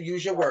need you to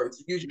use your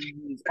words. Use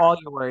all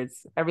your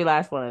words. Every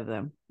last one of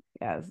them.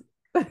 Yes.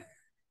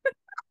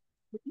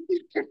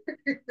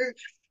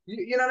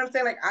 You know what I'm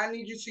saying? Like, I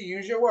need you to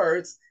use your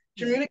words,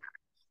 communicate.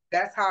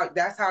 That's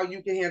how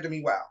you can handle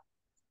me well.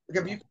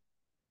 Because you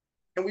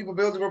and we will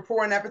build a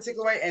rapport in that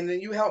particular way, and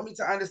then you help me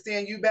to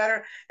understand you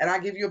better, and I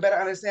give you a better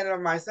understanding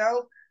of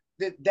myself.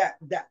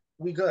 That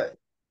we good.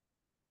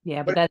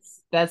 Yeah, but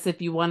that's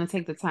if you want to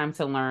take the time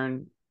to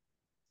learn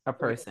a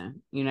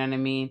person. You know what I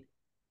mean?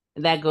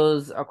 That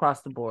goes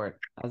across the board,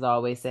 as I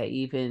always say,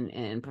 even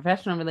in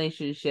professional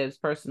relationships,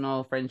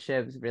 personal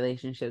friendships,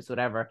 relationships,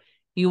 whatever.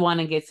 You want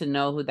to get to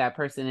know who that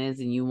person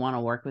is and you want to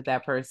work with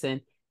that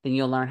person, then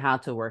you'll learn how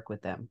to work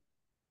with them.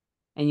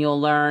 And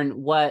you'll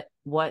learn what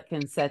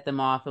can set them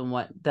off and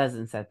what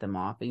doesn't set them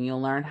off. And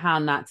you'll learn how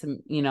not to,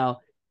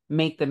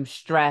 make them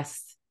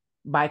stressed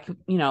by,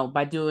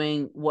 by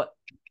doing what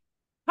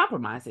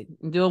compromising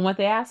and doing what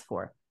they ask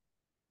for.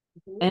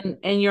 And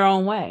in your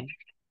own way.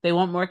 They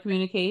want more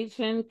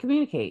communication,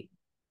 communicate.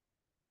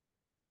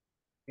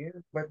 Yeah,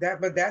 but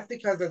that's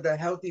because of the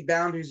healthy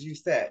boundaries you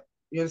set.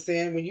 You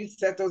understand? When you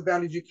set those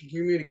boundaries, you can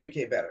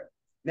communicate better.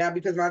 Now,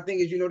 because my thing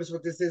is, you notice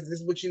what this is. This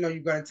is what you know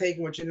you're going to take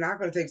and what you're not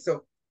going to take.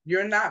 So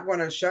you're not going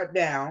to shut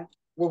down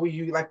what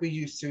we like we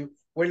used to.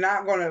 We're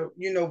not going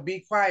to, be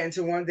quiet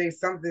until one day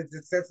something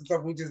just sets us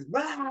up. We just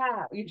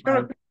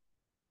Right.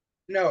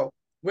 No,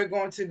 we're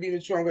going to be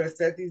mature. I'm going to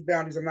set these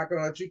boundaries. I'm not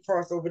going to let you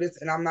cross over this,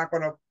 and I'm not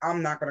going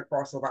to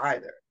cross over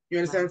either. You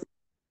understand? Right.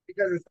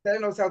 Because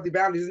setting those healthy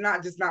boundaries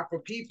is not for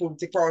people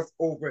to cross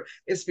over.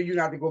 It's for you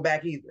not to go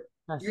back either.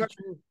 That's you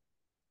true.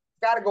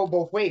 got to go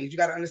both ways. You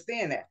got to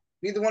understand that.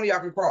 Neither one of y'all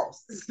can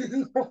cross.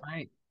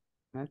 Right.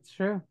 That's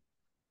true.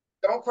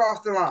 Don't cross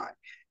the line.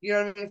 You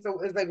know what I mean? So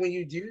it's like when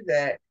you do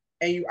that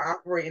and you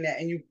operate in that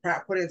and you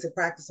put it into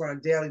practice on a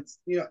daily.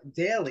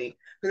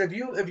 Because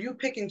if you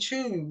pick and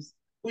choose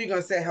who you're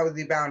going to set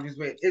healthy boundaries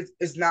with,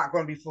 it's not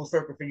going to be full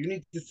circle for you. You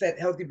need to set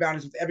healthy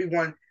boundaries with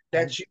everyone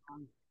that you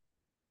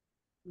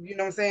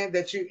know what I'm saying,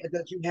 that you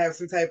have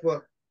some type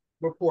of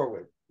rapport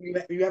with.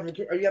 You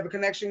have a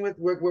connection with.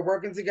 We're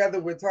working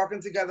together. We're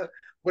talking together.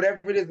 Whatever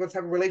it is, what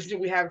type of relationship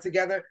we have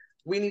together,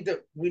 we need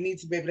to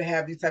be able to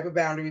have these type of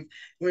boundaries.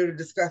 We're able to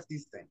discuss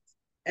these things.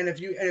 And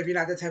if you're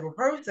not that type of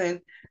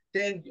person,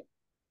 then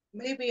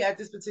maybe at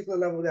this particular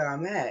level that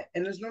I'm at,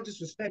 and there's no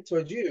disrespect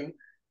towards you,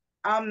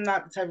 I'm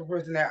not the type of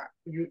person that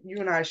you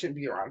and I shouldn't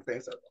be around the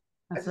same circle.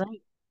 That's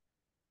right.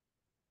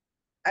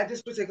 At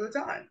this particular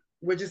time,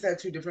 we're just at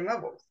two different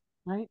levels.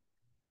 Right.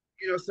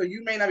 So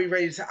you may not be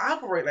ready to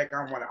operate like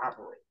I want to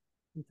operate.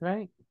 That's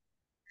right.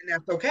 And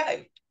that's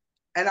okay.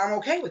 And I'm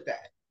okay with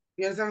that.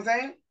 You understand what I'm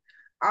saying?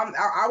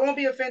 I won't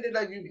be offended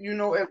like if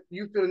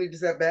you feel the need to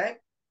step back.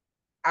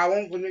 I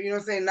won't, what I'm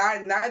saying?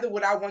 Neither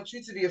would I want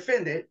you to be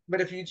offended, but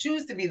if you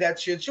choose to be,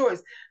 that's your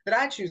choice. But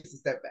I choose to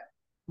step back.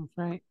 That's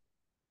right.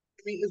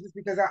 I mean, it's just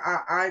because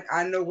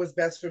I know what's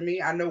best for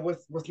me. I know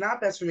what's not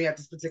best for me at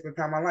this particular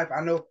time in my life.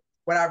 I know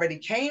what I already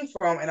came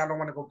from and I don't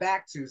want to go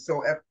back to.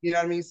 So you know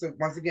what I mean? So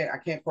once again, I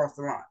can't cross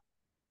the line.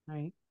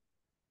 Right.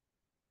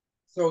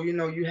 So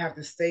you have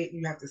to stay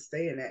in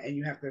that, and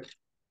you have to.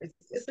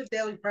 It's a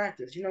daily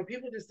practice.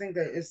 People just think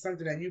that it's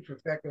something that you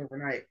perfect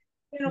overnight.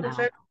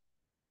 Perfect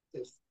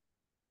this.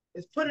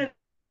 It's putting it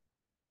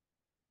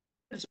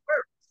into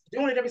work,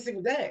 doing it every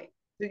single day.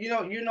 So,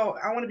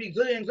 I want to be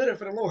good and gooder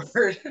for the Lord.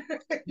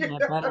 Yeah,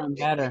 better and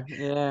better.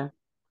 Yeah,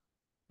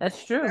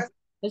 that's true.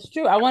 That's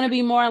true. I want to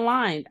be more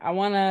aligned. I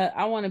want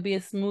to be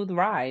a smooth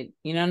ride.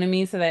 You know what I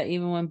mean? So that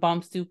even when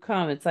bumps do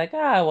come, it's like,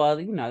 well,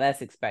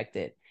 that's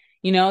expected.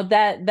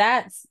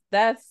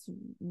 That's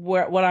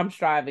what I'm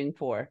striving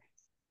for.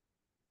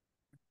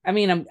 I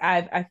mean,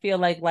 I feel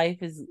like life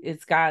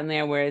it's gotten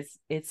there where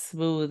it's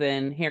smooth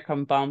and here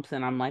come bumps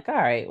and I'm like, all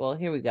right, well,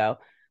 here we go.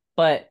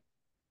 But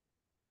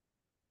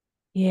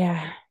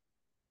yeah,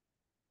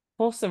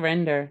 full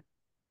surrender.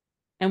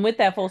 And with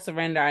that full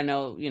surrender, I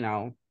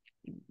know,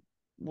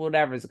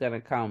 whatever's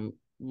gonna come,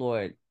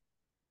 Lord,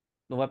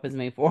 the weapons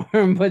may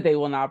form, but they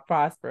will not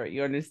prosper.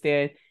 You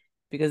understand?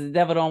 Because the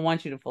devil don't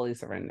want you to fully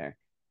surrender.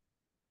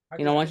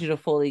 He don't want you to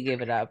fully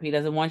give it up. He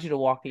doesn't want you to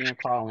walk in your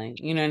calling.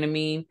 You know what I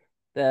mean?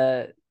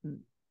 But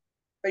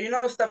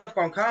stuff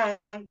gonna come.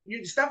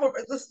 Stuff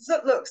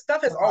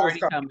has always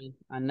come. Coming.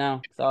 I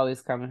know it's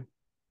always coming.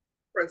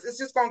 It's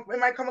just it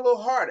might come a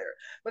little harder.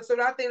 But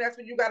so I think that's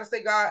when you got to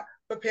say, God,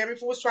 prepare me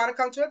for what's trying to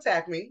come to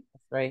attack me.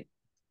 That's right.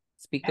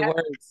 Speak the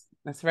words.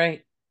 That's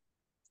right.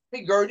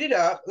 Be girded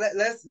up.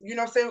 Let's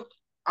say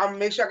I'll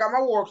make sure I got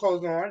my war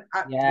clothes on.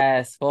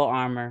 Yes, full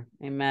armor.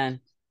 Amen.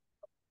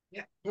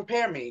 Yeah,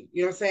 prepare me.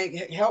 You know what I'm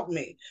saying? Help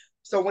me.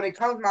 So when it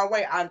comes my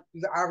way, I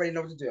already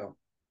know what to do.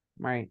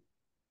 Right.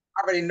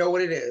 I already know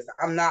what it is.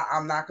 I'm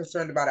not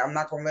concerned about it. I'm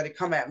not gonna let it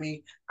come at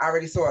me. I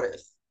already saw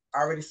this. I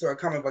already saw it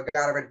coming, but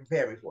God already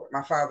prepared me for it.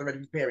 My Father already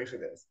prepared me for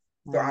this.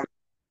 Right.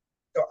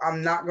 So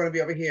I'm not gonna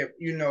be over here,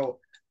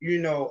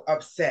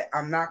 upset.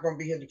 I'm not gonna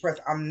be here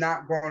depressed. I'm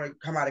not going to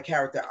come out of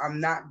character. I'm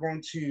not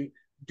going to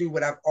do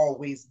what I've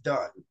always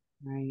done.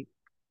 Right.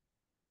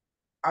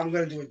 I'm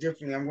gonna do it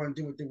differently. I'm gonna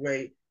do it the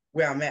way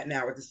where I'm at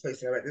now at this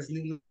place that I'm at. This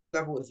new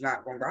level is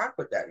not gonna rock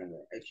with that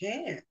anymore. It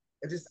can't.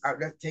 Let's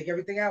take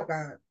everything out,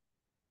 God.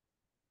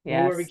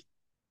 Yes.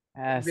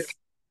 Yes. Yes.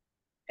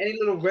 Any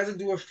little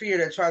residue of fear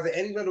that tries to,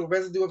 any little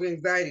residue of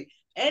anxiety,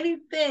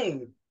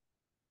 anything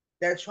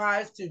that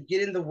tries to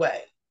get in the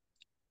way,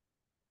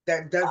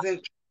 that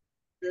doesn't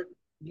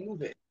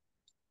move it,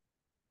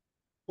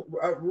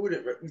 uproot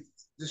it,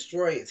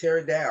 destroy it, tear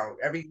it down.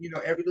 Every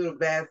little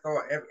bad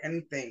thought,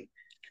 anything,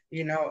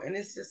 and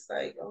it's just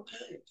like,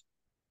 okay.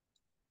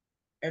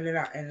 And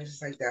it's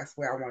just like, that's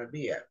where I want to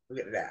be at. Look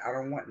at that. I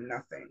don't want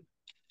nothing.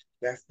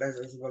 That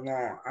doesn't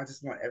belong. I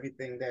just want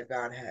everything that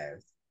God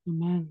has.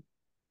 Amen.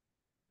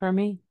 For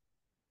me,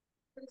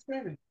 It's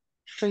really.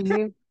 for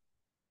you.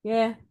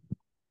 Yeah.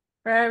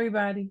 For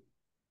everybody.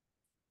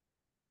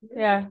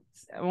 Yeah.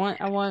 I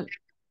want,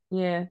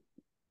 yeah,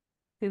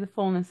 see the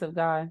fullness of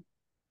God.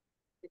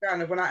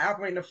 God, and when I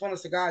operate in the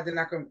fullness of God, then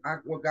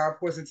what God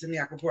pours into me,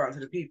 I can pour out to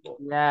the people.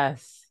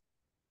 Yes.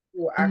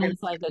 Well, I And can.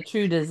 it's like a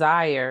true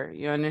desire.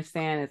 You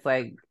understand? It's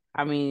like,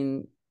 I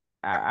mean,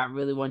 I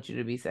really want you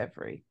to be set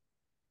free.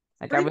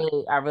 Like I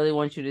really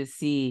want you to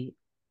see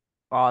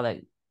all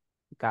that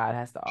God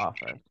has to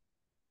offer.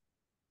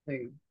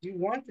 You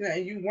want that,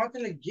 and you want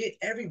them to get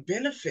every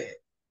benefit.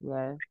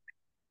 Yeah.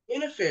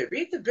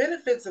 Read the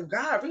benefits of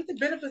God. Read the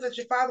benefits that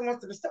your Father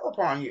wants to bestow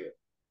upon you.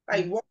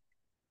 Like, Mm-hmm. what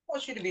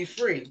wants you to be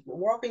free?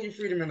 Walk in your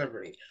freedom and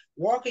liberty.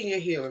 Walk in your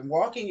healing.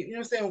 Walk in, you know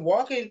what I'm saying?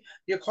 Walk in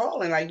your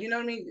calling. Like, you know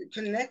what I mean?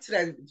 Connect to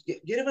that.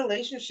 Get a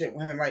relationship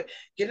with Him. Like,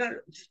 get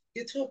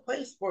to a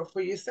place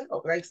for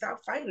yourself. Like, stop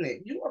fighting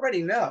it. You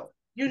already know.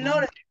 You know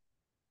that.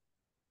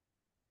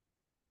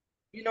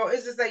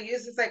 It's just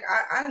like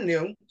I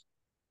knew.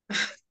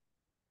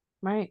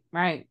 Right,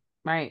 right,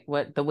 right.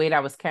 What the weight I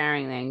was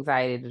carrying, the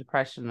anxiety, the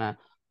depression,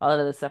 all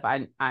of the stuff.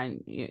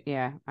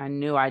 Yeah, I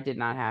knew I did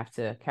not have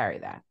to carry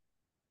that.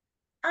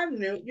 I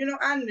knew,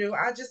 I knew.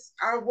 I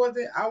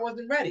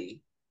wasn't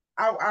ready.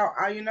 I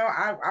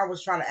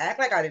was trying to act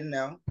like I didn't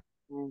know.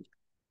 Mm.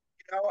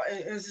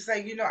 It's just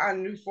like, I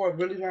knew for a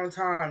really long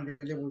time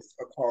that there was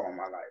a call on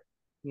my life.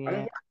 I Yeah.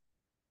 mean,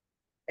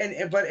 and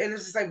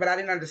it's just like, but I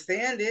didn't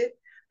understand it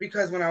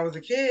because when I was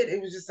a kid,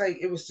 it was just like,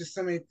 it was just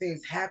so many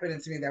things happening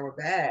to me that were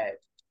bad.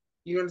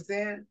 You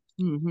understand?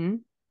 Mm-hmm.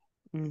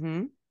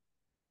 Mm-hmm.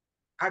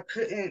 I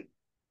couldn't,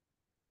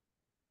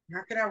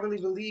 how can I really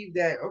believe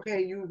that,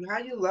 okay, how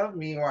you love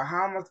me, or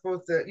how am I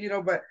supposed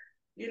to, but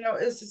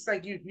it's just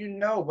like,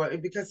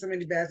 but because so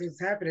many bad things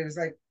happen, it's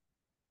like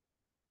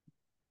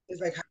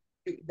it's like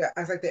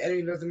the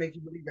enemy doesn't make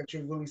you believe that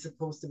you're really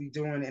supposed to be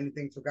doing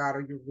anything for God,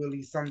 or you're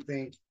really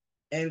something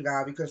in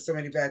God, because so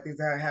many bad things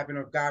that happen.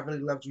 If God really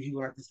loved you, He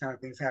would let these kind of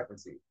things happen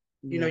to you.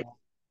 You know, Yeah.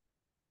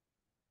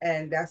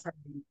 and that's how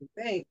you used to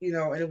think.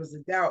 And it was a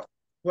doubt.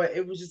 But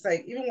it was just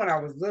like, even when I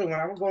was little, when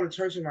I would go to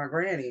church with my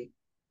granny,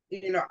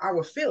 I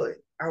would feel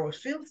it. I would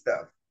feel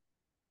stuff.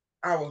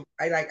 I would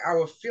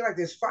feel like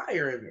there's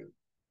fire in me,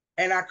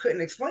 and I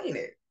couldn't explain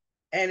it.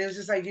 And it was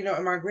just like,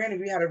 and my granny,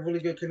 we had a really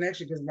good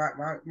connection because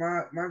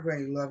my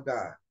granny loved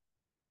God.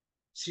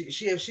 She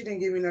if she didn't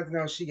give me nothing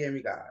else, she gave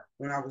me God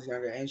when I was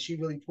younger, and she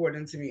really poured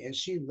into me, and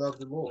she loved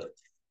the Lord.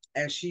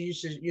 And she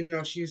used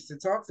to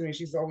talk to me.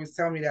 She used to always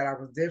tell me that I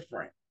was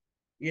different,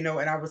 and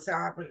I would say,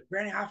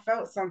 Granny, I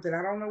felt something.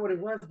 I don't know what it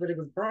was, but it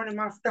was burning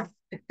my stomach.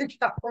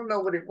 I don't know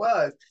what it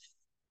was.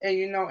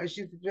 And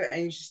she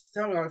used to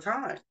tell me all the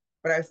time.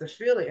 But I used to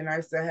feel it, and I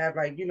used to have,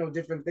 like,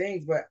 different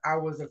things, but I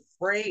was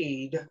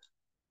afraid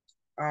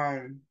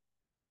um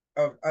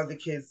of other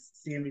kids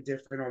seeing me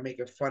different or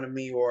making fun of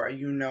me, or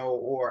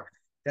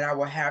that I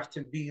would have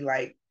to be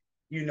like,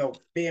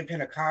 being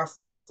Pentecostal.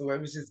 It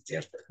was just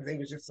different because they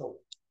was just so,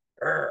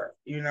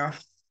 you know.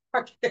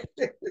 It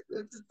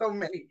was just so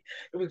many.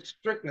 It was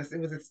strictness.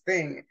 It was this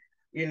thing,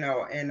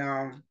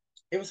 and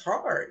it was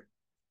hard.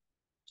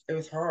 It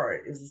was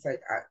hard. It's just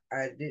like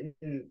I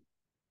didn't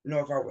know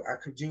if I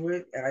could do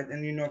it,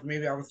 and if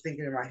maybe I was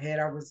thinking in my head,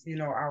 I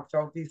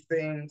felt these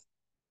things.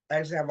 I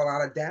actually have a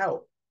lot of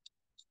doubt,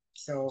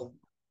 so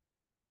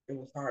it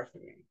was hard for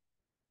me.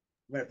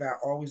 But I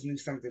always knew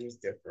something was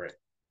different.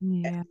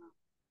 Yeah.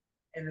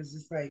 And it's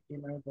just like,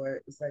 but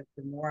it's like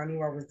the more I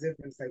knew I was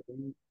different, it's like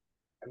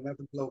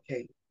another blow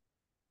came.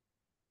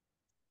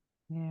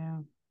 Yeah.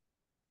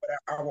 But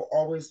there will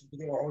always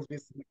be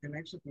some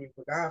connection for me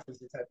for God for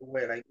some type of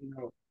way. Like,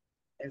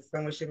 in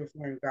some way, shape, or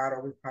form, God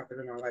always popped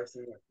in my life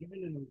somewhere,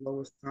 even in the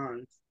lowest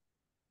times.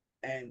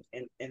 And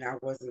I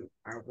wasn't,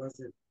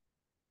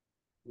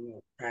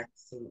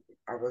 practicing.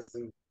 I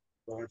wasn't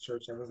going to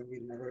church. I wasn't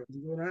reading my word. I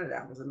wasn't doing none of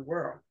that. I was in the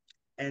world.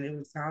 And it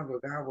was times where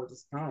God would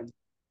just come,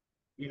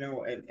 and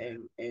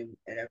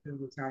at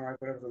pivotal time,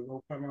 like whatever the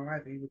low point of my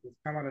life, he would just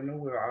come out of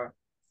nowhere. Or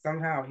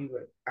somehow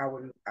I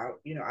would, I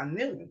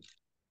knew him,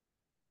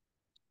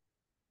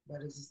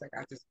 but it's just like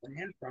I just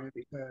ran from it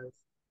because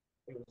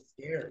it was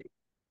scary,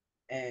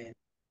 and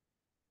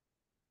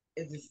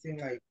it just seemed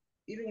like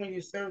even when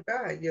you serve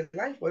God, your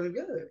life wasn't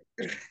good.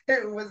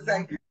 It was Yeah.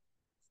 like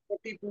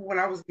people when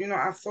I was,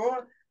 I saw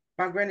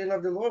my granny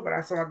loved the Lord, but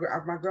I saw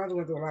my grandmother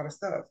went through a lot of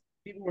stuff.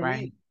 People were mean,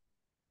 Right.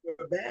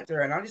 were bad to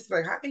her, and I'm just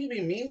like, how can you be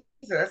mean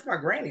to her? That's my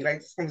granny. Like,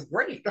 this one's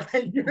great.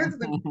 Like, this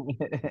is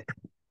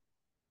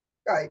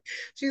Like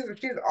she's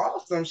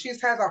awesome. She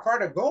has a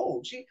heart of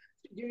gold. She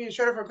give me a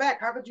shirt off her back.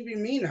 How could you be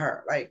mean to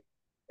her? Like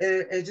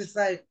it's just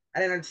like I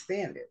didn't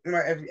understand it. You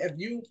know,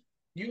 if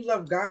you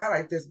love God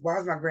like this, why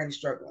is my granny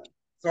struggling?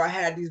 So I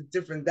had these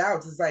different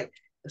doubts. It's like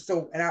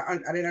so, and I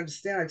didn't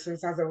understand. Like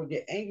sometimes I would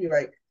get angry.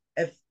 Like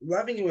if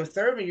loving you and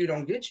serving you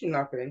don't get you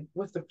nothing,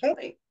 what's the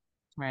point?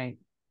 Right.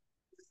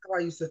 That's how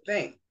I used to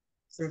think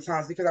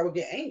sometimes because I would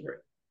get angry.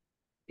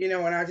 You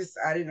know, and I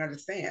didn't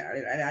understand.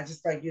 And I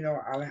just like,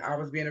 I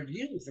was being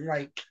abused. I'm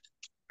like,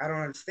 I don't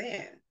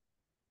understand.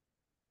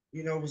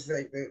 You know, it was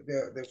like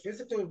the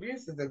physical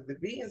abuse, the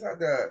beatings,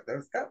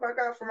 the stuff I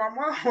got from my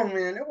mom,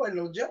 man, it wasn't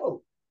no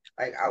joke.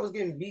 Like I was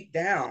getting beat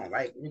down,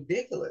 like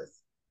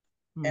ridiculous.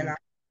 And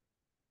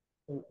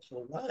Mm.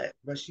 for what?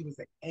 But she was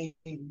an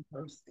angry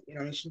person. You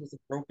know, I mean, she was a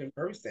broken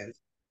person. So,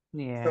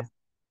 Yeah.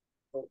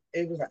 so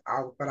it was like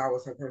but I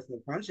was her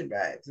personal punching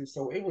bags. And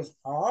so it was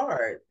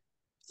hard.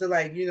 So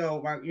like,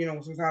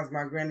 sometimes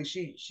my granny,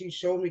 she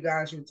showed me God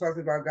and she was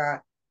talking about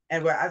God.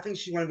 And but I think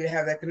she wanted me to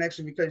have that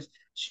connection because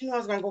she knew I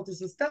was gonna go through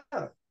some stuff.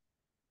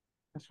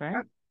 That's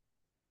right.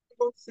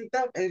 Go through some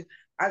stuff. And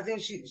I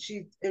think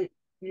she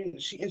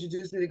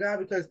introduced me to God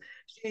because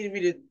she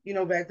needed me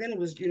to, back then it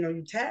was,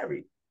 you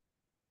tarry.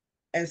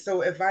 And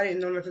so if I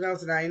didn't know nothing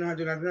else and I didn't know how to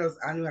do nothing else,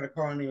 I knew how to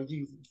call on the name of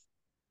Jesus.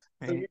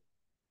 So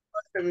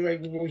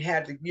Right. we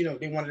had to,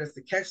 they wanted us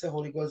to catch the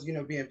Holy Ghost,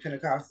 being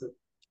Pentecostal.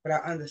 But I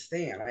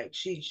understand, like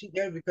she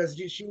gave because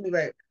she was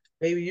like,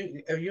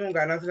 baby, if you don't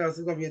got nothing else,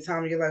 it's gonna be a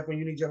time in your life when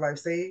you need your life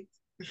saved.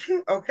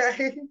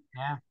 Okay,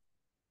 Yeah.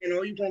 and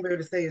all you're gonna be able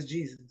to say is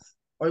Jesus.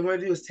 All you want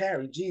to do is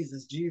tarry,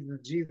 Jesus,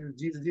 Jesus, Jesus,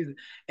 Jesus, Jesus,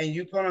 and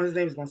you call on His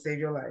name is gonna save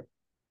your life.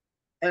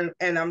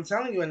 And I'm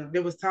telling you, and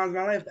there was times in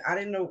my life I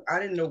didn't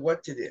know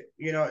what to do.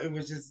 It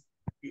was just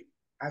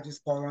I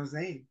just called on His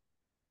name.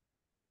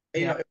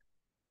 And, Yep.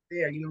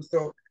 there,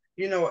 so,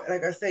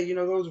 like I say,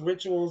 those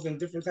rituals and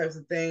different types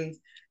of things,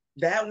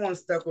 that one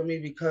stuck with me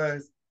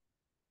because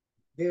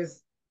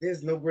there's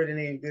there's no greater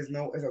name. It's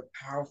a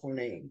powerful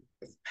name.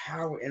 There's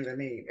power in the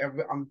name. It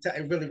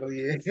really, really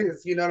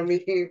is. You know what I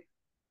mean?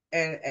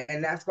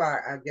 And that's why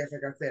I guess,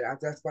 like I said,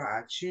 that's why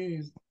I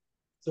choose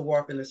to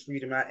walk in this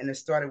freedom. And it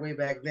started way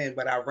back then,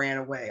 but I ran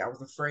away. I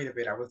was afraid of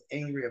it. I was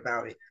angry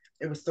about it.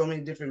 There was so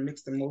many different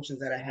mixed emotions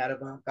that I had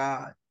about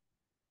God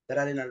that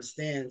I didn't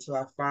understand until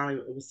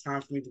it was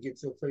time for me to get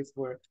to a place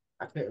where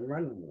I couldn't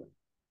run no more.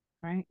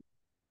 Right.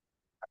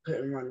 I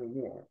couldn't run no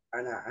more.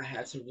 And I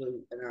had to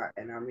really,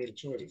 and I made a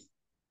choice.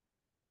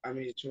 I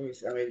made a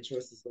choice. I made a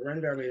choice to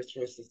surrender. I made a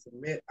choice to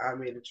submit. I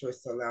made a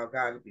choice to allow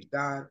God to be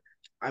God.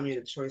 I made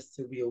a choice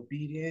to be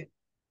obedient.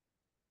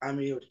 I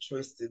made a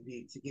choice to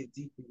get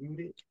deeply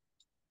rooted.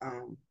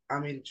 I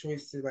made a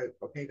choice to like,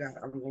 okay, God,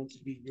 I'm going to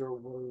be your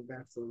willing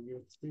vessel,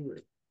 your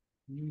spirit.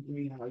 Use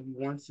me how you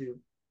want to.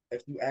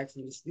 If you ask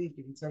me to speak,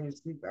 if you tell me to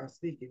speak, I'll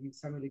speak. If you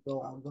tell me to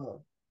go, I'll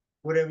go.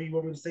 Whatever you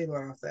want me to say,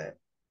 Lord, I'll say.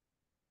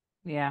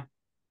 Yeah.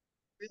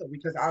 Yeah,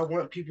 because I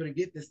want people to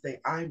get this thing.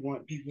 I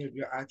want people to.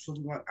 I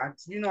truly want. I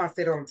say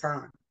it all the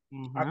time. I,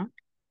 Mm-hmm.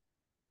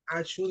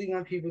 I truly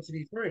want people to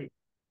be free.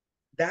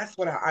 That's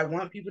what I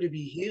want people to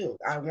be healed.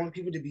 I want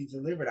people to be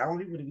delivered. I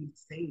want people to be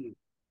saved.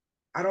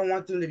 I don't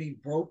want them to be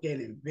broken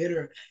and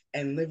bitter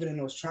and living in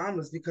those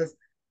traumas because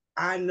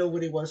I know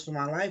what it was for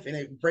my life and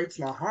it breaks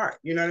my heart.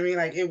 You know what I mean?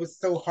 Like it was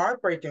so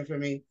heartbreaking for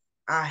me.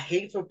 I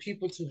hate for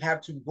people to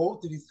have to go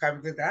through these type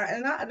of things.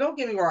 Don't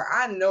get me wrong.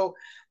 I know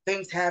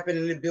things happen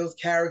and it builds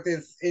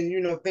characters and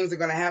things are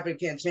going to happen.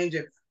 Can't change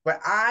it. But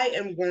I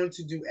am going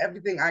to do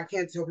everything I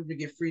can to help people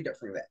get freed up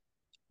from that,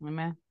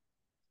 Amen.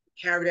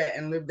 carry that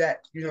and live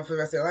that, for the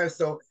rest of their life.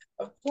 So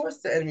of course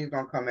the enemy is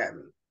going to come at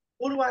me.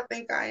 Who do I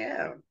think I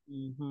am?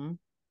 Mm-hmm.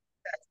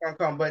 That's going to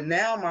come. But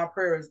now my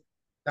prayer is,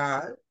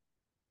 God,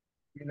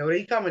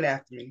 they coming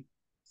after me.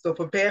 So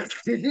prepare,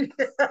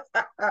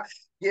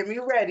 get me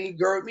ready,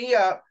 gird me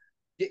up.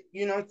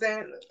 You know what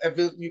I'm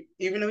saying?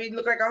 Even though he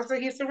look like I'm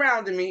saying he's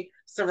surrounding me,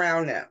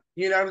 surround them.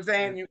 You know what I'm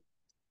saying?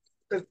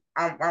 Because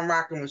I'm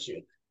rocking with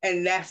you,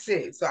 and that's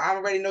it. So I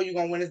already know you're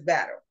gonna win this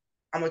battle.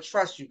 I'm gonna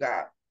trust you,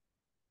 God.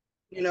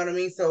 You know what I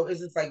mean? So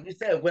it's just like you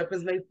said,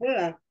 weapons may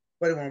form,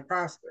 but it won't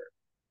prosper.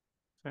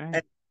 Right.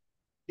 And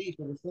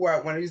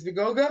before when I used to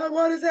go, God,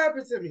 what has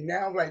happened to me?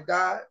 Now I'm like,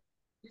 God,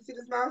 you see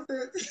this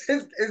nonsense?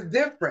 It's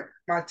different.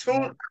 My Yeah.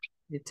 tune,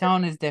 Your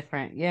tone is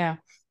different. Yeah.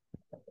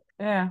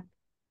 Yeah.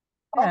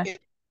 Yeah. talking,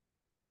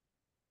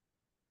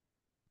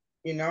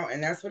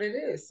 and that's what it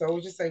is. So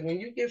it's just like when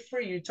you get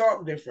free, you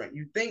talk different,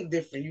 you think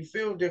different, you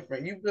feel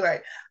different. You feel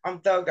like I'm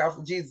thugged out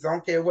for Jesus. I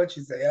don't care what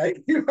you say.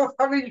 Like,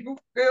 I mean, you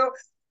feel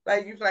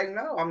like,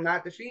 no, I'm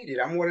not defeated.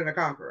 I'm more than a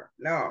conqueror.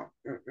 No,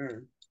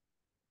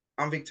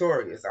 I'm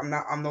victorious.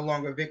 I'm no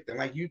longer a victim.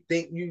 Like you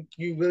think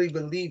you really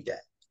believe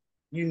that.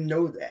 You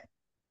know that.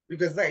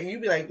 Because like you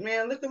be like,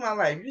 man, look at my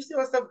life. You see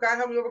what stuff God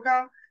helped me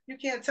overcome? You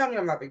can't tell me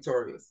I'm not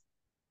victorious.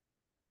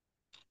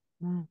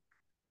 Mm.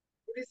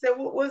 He said,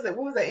 what was it?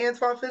 What was it,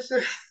 Antoine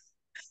Fisher?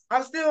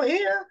 I'm still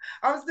here.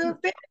 I'm still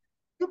there.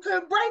 You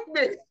couldn't break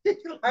me.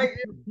 Like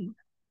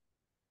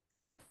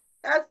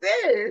that's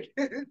it.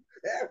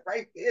 That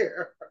right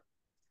there.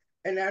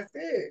 And that's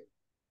it.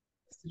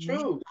 It's the Mhm.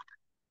 truth.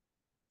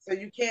 So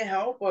you can't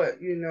help but,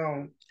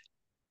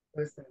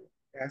 listen,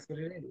 that's what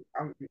it is.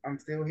 I'm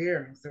still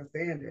here. I'm still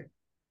standing.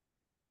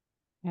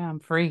 Yeah, I'm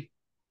free.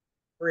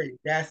 Free.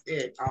 That's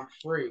it. I'm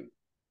free.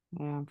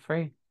 Yeah, I'm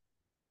free.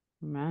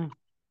 Man.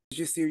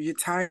 You're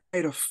tired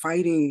of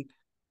fighting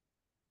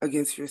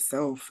against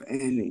yourself,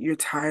 and you're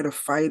tired of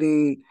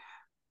fighting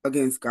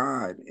against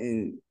God,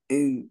 and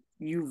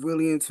you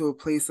really into a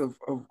place of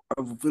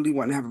really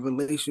wanting to have a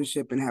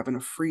relationship and having a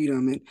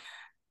freedom, and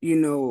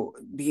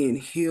being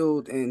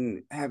healed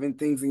and having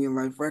things in your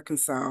life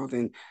reconciled,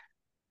 and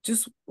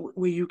just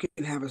where you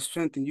can have a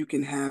strength and you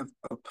can have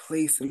a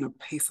place and a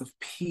pace of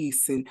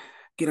peace and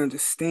get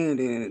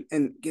understanding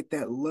and get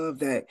that love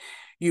that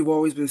you've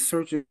always been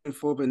searching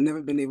for but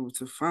never been able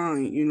to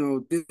find.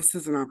 This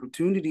is an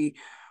opportunity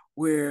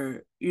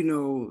where,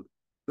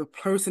 the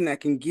person that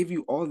can give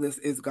you all this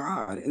is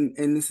God.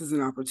 And this is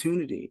an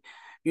opportunity,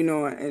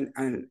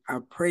 and I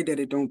pray that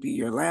it don't be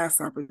your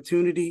last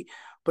opportunity.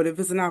 But if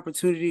it's an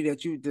opportunity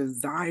that you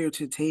desire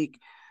to take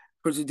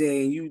for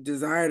today, and you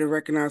desire to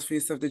recognize for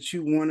yourself that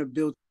you want to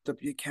build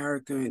up your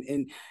character,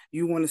 and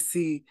you want to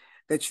see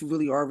that you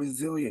really are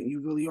resilient,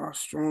 you really are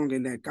strong,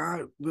 and that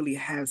God really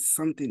has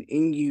something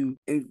in you,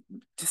 and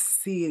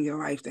just see in your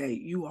life that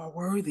you are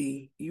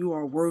worthy, you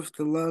are worth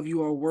the love,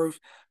 you are worth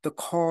the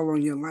call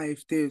on your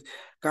life.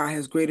 God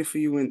has greater for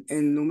you, and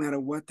no matter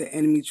what the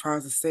enemy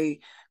tries to say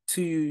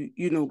to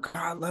you,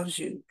 God loves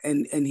you,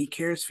 and he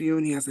cares for you,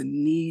 and he has a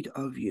need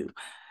of you.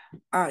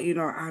 I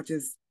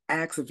just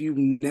ask, if you've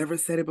never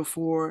said it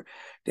before,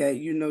 that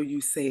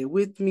you say it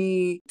with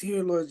me.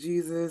 Dear Lord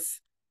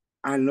Jesus,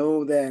 I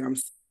know that I'm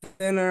a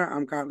sinner,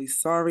 I'm godly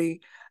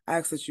sorry. I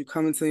ask that you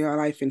come into your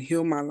life and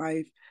heal my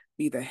life,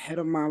 be the head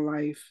of my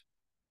life,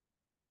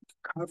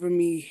 cover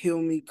me, heal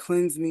me,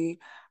 cleanse me.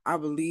 I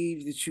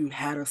believe that you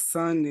had a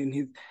son and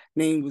his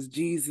name was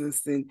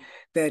Jesus, and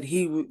that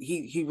he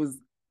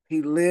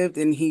lived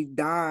and he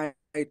died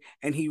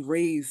and he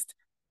raised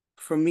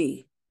for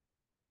me.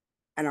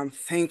 And I'm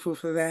thankful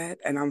for that.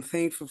 And I'm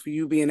thankful for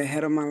you being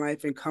ahead of my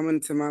life and coming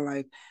into my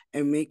life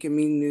and making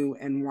me new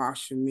and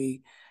washing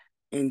me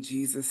in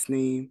Jesus'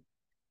 name.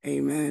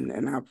 Amen.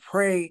 And I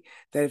pray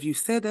that if you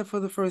said that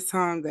for the first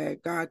time,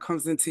 that God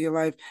comes into your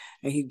life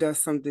and he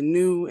does something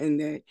new, and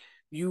that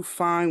you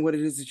find what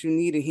it is that you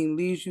need, and he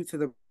leads you to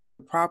the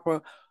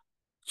proper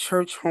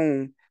church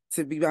home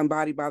to be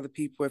embodied by the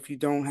people if you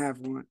don't have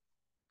one.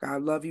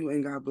 God love you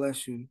and God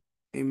bless you.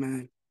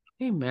 Amen.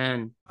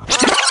 Amen.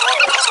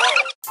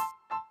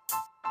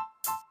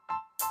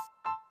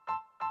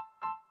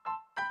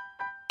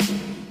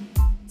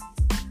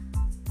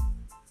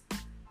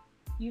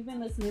 You've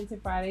been listening to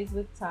Fridays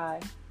with Ty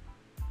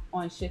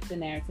on Shift the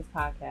Narrative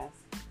podcast.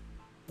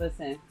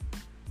 Listen,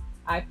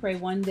 I pray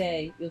one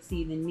day you'll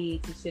see the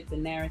need to shift the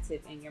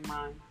narrative in your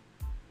mind.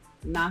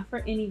 Not for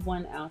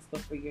anyone else,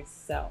 but for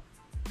yourself.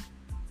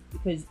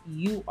 Because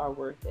you are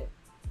worth it.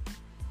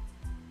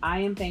 I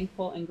am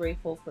thankful and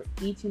grateful for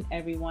each and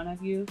every one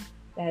of you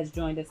that has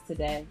joined us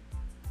today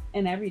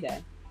and every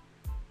day.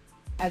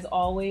 As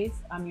always,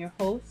 I'm your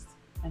host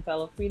and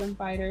fellow freedom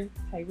fighter,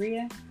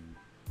 Tyria.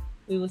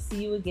 We will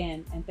see you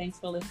again, and thanks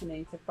for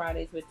listening to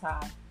Fridays with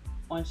Ty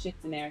on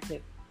Shift the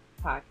Narrative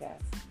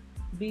podcast.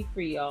 Be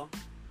free, y'all.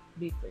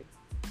 Be free.